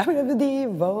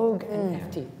WWD, Vogue, and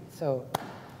FT. So,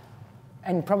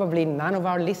 and probably none of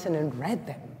our listeners read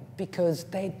them because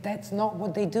that's not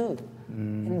what they do.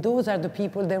 And those are the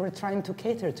people they were trying to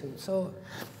cater to. So,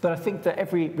 but I think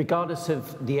that regardless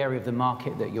of the area of the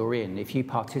market that you're in, if you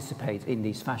participate in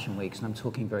these fashion weeks, and I'm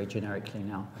talking very generically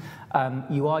now,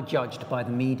 you are judged by the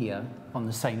media on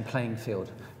the same playing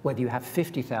field, whether you have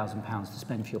 £50,000 to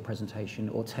spend for your presentation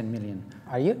or 10 million.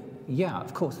 Are you? Yeah,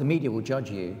 of course, the media will judge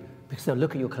you because they'll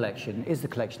look at your collection. Is the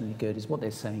collection any good? Is what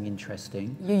they're saying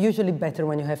interesting? You're usually better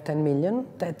when you have 10 million.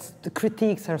 The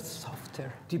critiques are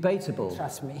softer. Debatable.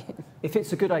 Trust me. If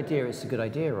it's a good idea, it's a good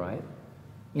idea, right?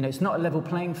 You know, it's not a level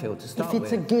playing field to start with.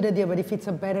 If it's a good idea, but if it's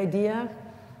a bad idea,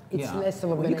 it's less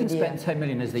of a bad idea. You can spend 10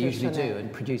 million, as they usually do,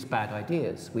 and produce bad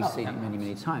ideas. We've seen it many,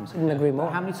 many times. Couldn't agree more.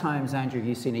 How many times, Andrew, have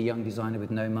you seen a young designer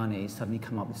with no money suddenly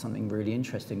come up with something really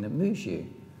interesting that moves you?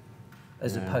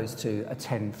 As opposed to a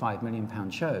 £5 million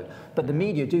show. But the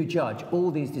media do judge all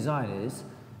these designers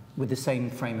with the same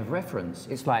frame of reference.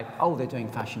 It's like, oh, they're doing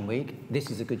Fashion Week,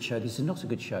 this is a good show, this is not a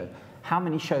good show. How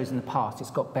many shows in the past, it's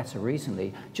got better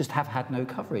recently, just have had no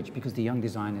coverage because the young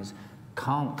designers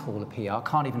can't call a PR,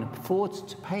 can't even afford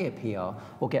to pay a PR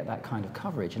or get that kind of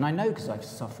coverage. And I know because I've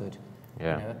suffered.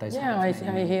 I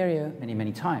hear you. Many,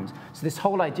 many times. So this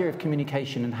whole idea of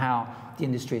communication and how the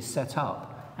industry is set up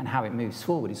and how it moves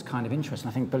forward is kind of interesting.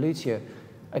 I think Berluti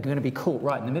are going to be caught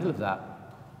right in the middle of that.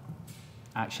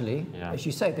 actually. Yeah. As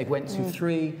you say, they went to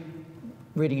 3,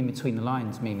 reading in between the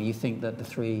lines, Mimma, you think that the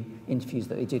 3 interviews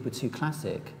that they did were too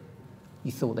classic?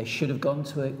 You thought they should have gone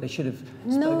to it, they should have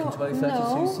spoken to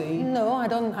O32C? No,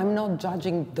 I'm not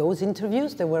judging those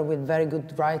interviews. They were with very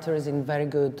good writers in very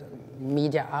good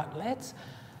media outlets.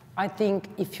 I think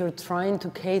if you're trying to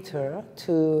cater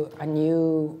to a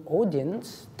new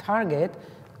audience, target,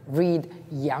 read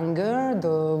younger,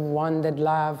 the one that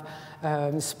love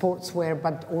sportswear,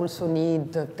 but also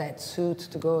need that suit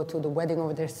to go to the wedding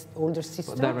of their older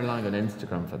sister. But they're relying on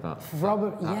Instagram for that.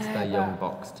 That's their young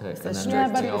box tick. But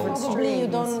probably you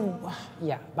don't.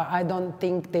 Yeah, but I don't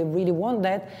think they really want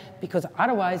that, because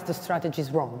otherwise the strategy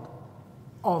is wrong.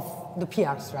 Of the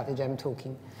PR strategy, I'm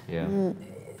talking. Yeah.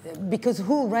 Because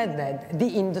who read that? The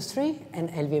industry, and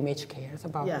LVMH cares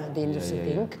about what the industry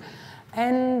think,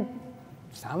 and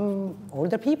some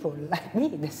older people like me,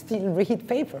 they still read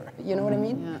paper. You know what I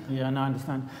mean? Yeah, no, I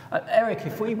understand. Eric,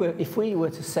 if we were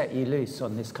to set you loose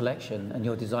on this collection, and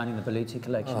you're designing the Berluti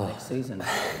collection next season,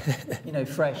 you know,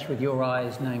 fresh with your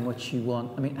eyes, knowing what you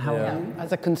want. I mean, how are you?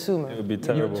 As a consumer, It would be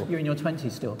terrible. You're in your 20s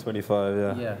still. 25,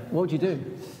 yeah. Yeah. What would you do?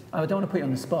 I don't want to put you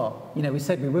on the spot. You know, we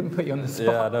said we wouldn't put you on the spot.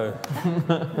 Yeah, I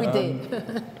know. we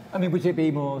did. I mean, would it be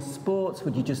more sports?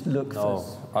 Would you just look for? No,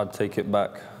 I'd take it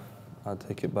back. I'd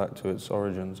take it back to its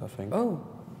origins, I think. Oh,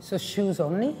 so shoes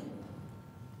only?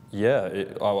 Yeah,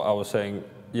 I was saying,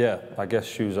 yeah, I guess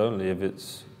shoes only if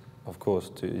it's, of course,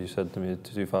 you said to me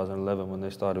 2011 when they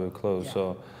started with clothes,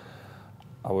 so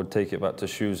I would take it back to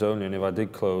shoes only, and if I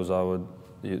did clothes, I would,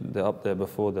 they're up there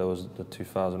before there was the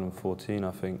 2014, I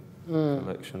think,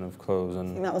 collection of clothes. And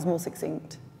I think that was more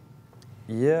succinct.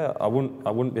 yeah, I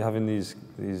wouldn't be having these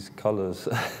colours.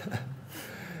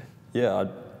 Yeah,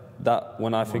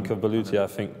 when I think of Berluti, I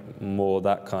think more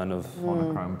that kind of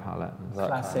monochrome palette.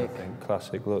 Classic. Kind of thing.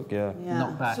 Classic look, yeah.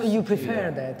 Not back. So you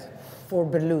prefer that for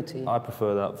Berluti? I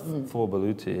prefer that for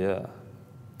Berluti, yeah.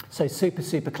 So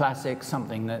super classic,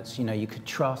 something that's, you know, you could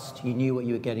trust, you knew what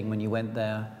you were getting when you went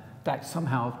there. That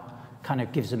somehow kind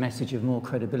of gives a message of more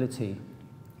credibility.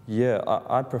 Yeah,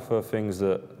 I prefer things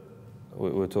that,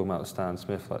 we're talking about Stan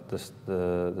Smith, like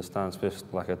the Stan Smith's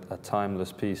like a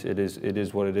timeless piece. It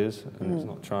is what it is, and it's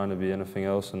not trying to be anything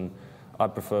else. And I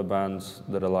prefer brands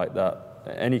that are like that.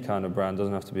 Any kind of brand,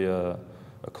 doesn't have to be a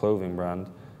clothing brand.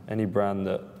 Any brand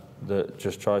that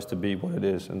just tries to be what it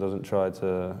is and doesn't try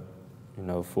to, you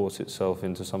know, force itself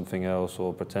into something else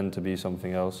or pretend to be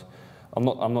something else. I'm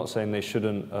not saying they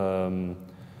shouldn't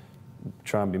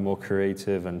try and be more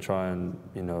creative and try and,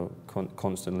 you know,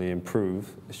 constantly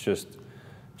improve. It's just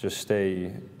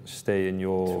stay in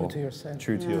your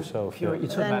true to yourself. You're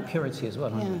talking about purity as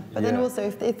well, aren't you? But then also,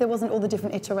 if there wasn't all the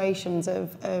different iterations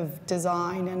of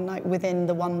design and like within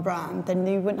the one brand, then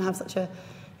you wouldn't have such a.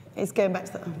 It's going back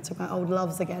to I'm talking about old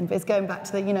loves again, but it's going back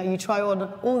to the, you know, you try on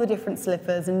all the different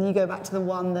slippers and you go back to the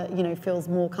one that, you know, feels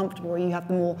more comfortable or you have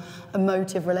the more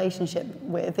emotive relationship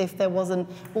with. If there wasn't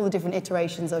all the different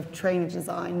iterations of trainer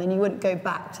design, then you wouldn't go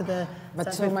back to the.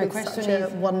 But so my question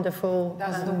is, wonderful.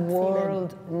 Does the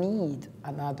world need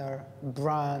another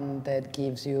brand that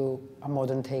gives you a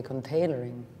modern take on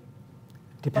tailoring?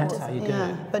 Depends how you do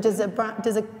it. But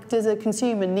does a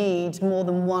consumer need more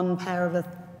than one pair of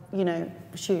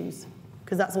shoes?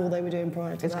 Because that's all they were doing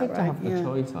prior to It's that, good to right? have the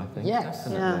choice, I think. Yes.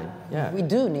 Definitely. Yeah. We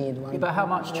do need one. Yeah, but how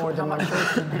much choice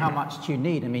and how much do you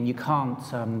need? I mean, you can't,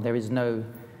 there is no,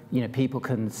 you know, people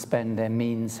can spend their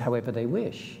means however they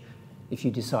wish. If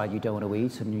you decide you don't want to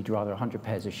eat and you'd rather 100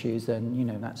 pairs of shoes, then, you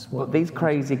know, that's what... Well, these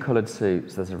crazy coloured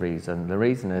suits, there's a reason. The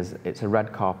reason is it's a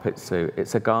red carpet suit.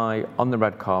 It's a guy on the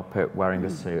red carpet wearing a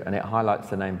suit, and it highlights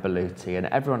the name Berluti, and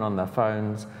everyone on their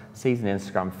phones sees an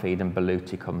Instagram feed and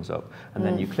Berluti comes up. And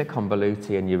then you click on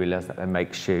Berluti and you realise that they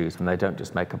make shoes, and they don't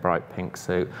just make a bright pink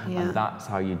suit. Yeah. And that's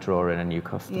how you draw in a new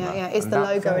customer. Yeah, it's and the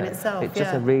that's logo in itself. It's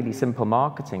just a really simple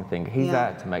marketing thing. He's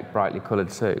there to make brightly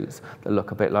coloured suits that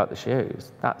look a bit like the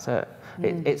shoes. That's it.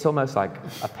 It's almost like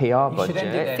a PR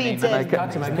budget. Feeds in.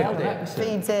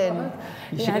 Feeds in.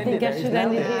 Yeah, I think I should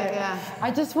end it here. Yeah.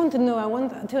 I just want to know, I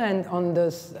want to end on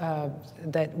this,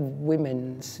 that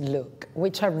women's look,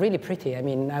 which are really pretty. I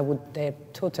mean, they're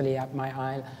totally up my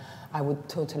aisle. I would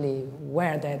totally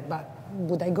wear that, but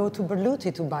would I go to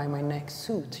Berluti to buy my next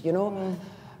suit, you know?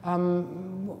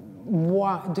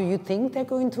 What, do you think they're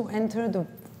going to enter the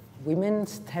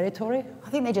women's territory? I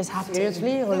think they just had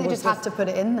Seriously? to. I Or think they was just had to put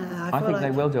it in there. I feel think like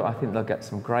they will do. I think they'll get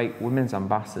some great women's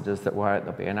ambassadors that wear it.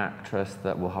 There'll be an actress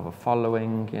that will have a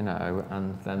following, you know,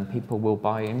 and then people will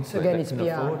buy into So it. again, They it's can PR.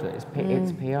 afford it. It's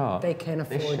PR. They can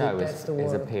afford this it, show that's the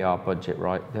is a word. PR budget,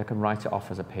 right? They can write it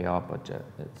off as a PR budget.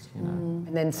 It's, you know.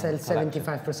 And then sell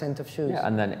 75% of shoes. Yeah,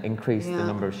 and then increase the Yeah.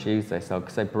 number of shoes they sell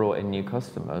because they brought in new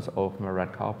customers all from a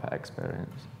red carpet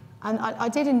experience. And I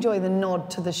did enjoy the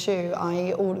nod to the shoe.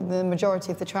 The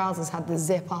majority of the trousers had the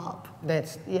zip up.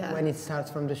 That's Yeah. when it starts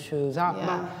from the shoes up. Yeah,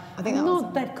 But I think I'm that was-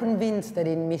 not that convinced that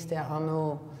in Mr.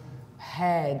 Arnault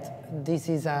head this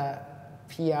is a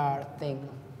PR thing.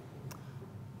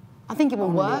 I think it will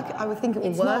work. I would think it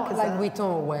will It's work. not as like a-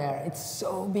 Vuitton wear. It's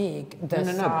so big. The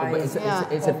No, size. but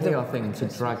it's a of the- PR thing to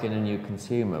drag in a new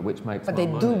consumer, which makes But more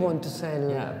they money. do want to sell.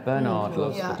 Yeah, Bernard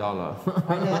loves Yeah. the dollar.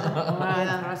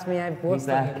 Man, trust me, I've worked He's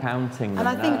for there him. counting them And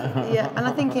I think, now. and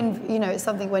I think it's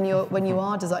something when you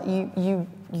are design, you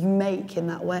make in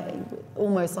that way,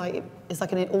 almost like it's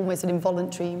like almost an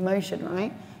involuntary motion,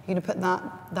 right? You're going to put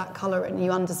that colour in,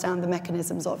 you understand the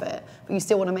mechanisms of it, but you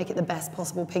still want to make it the best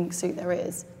possible pink suit there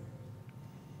is.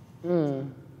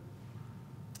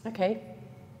 Okay.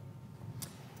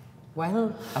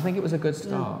 Well, I think it was a good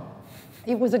start.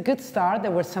 it was a good start.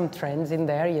 There were some trends in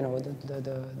there. You know,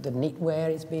 the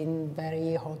knitwear has been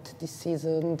very hot this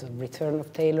season. The return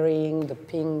of tailoring, the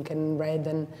pink and red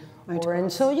and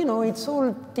orange. So you know, it's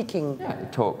all ticking. Yeah,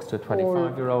 it talks to a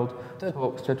 25-year-old,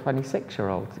 talks to a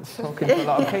 26-year-old. It's talking to a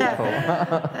lot of people.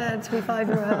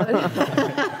 25-year-old.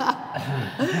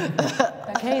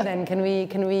 Okay, then can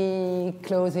we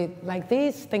close it like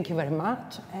this? Thank you very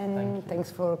much, and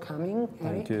thanks for coming,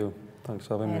 Eric. Thank you. Thanks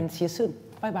for having me. And see you soon.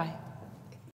 Bye bye.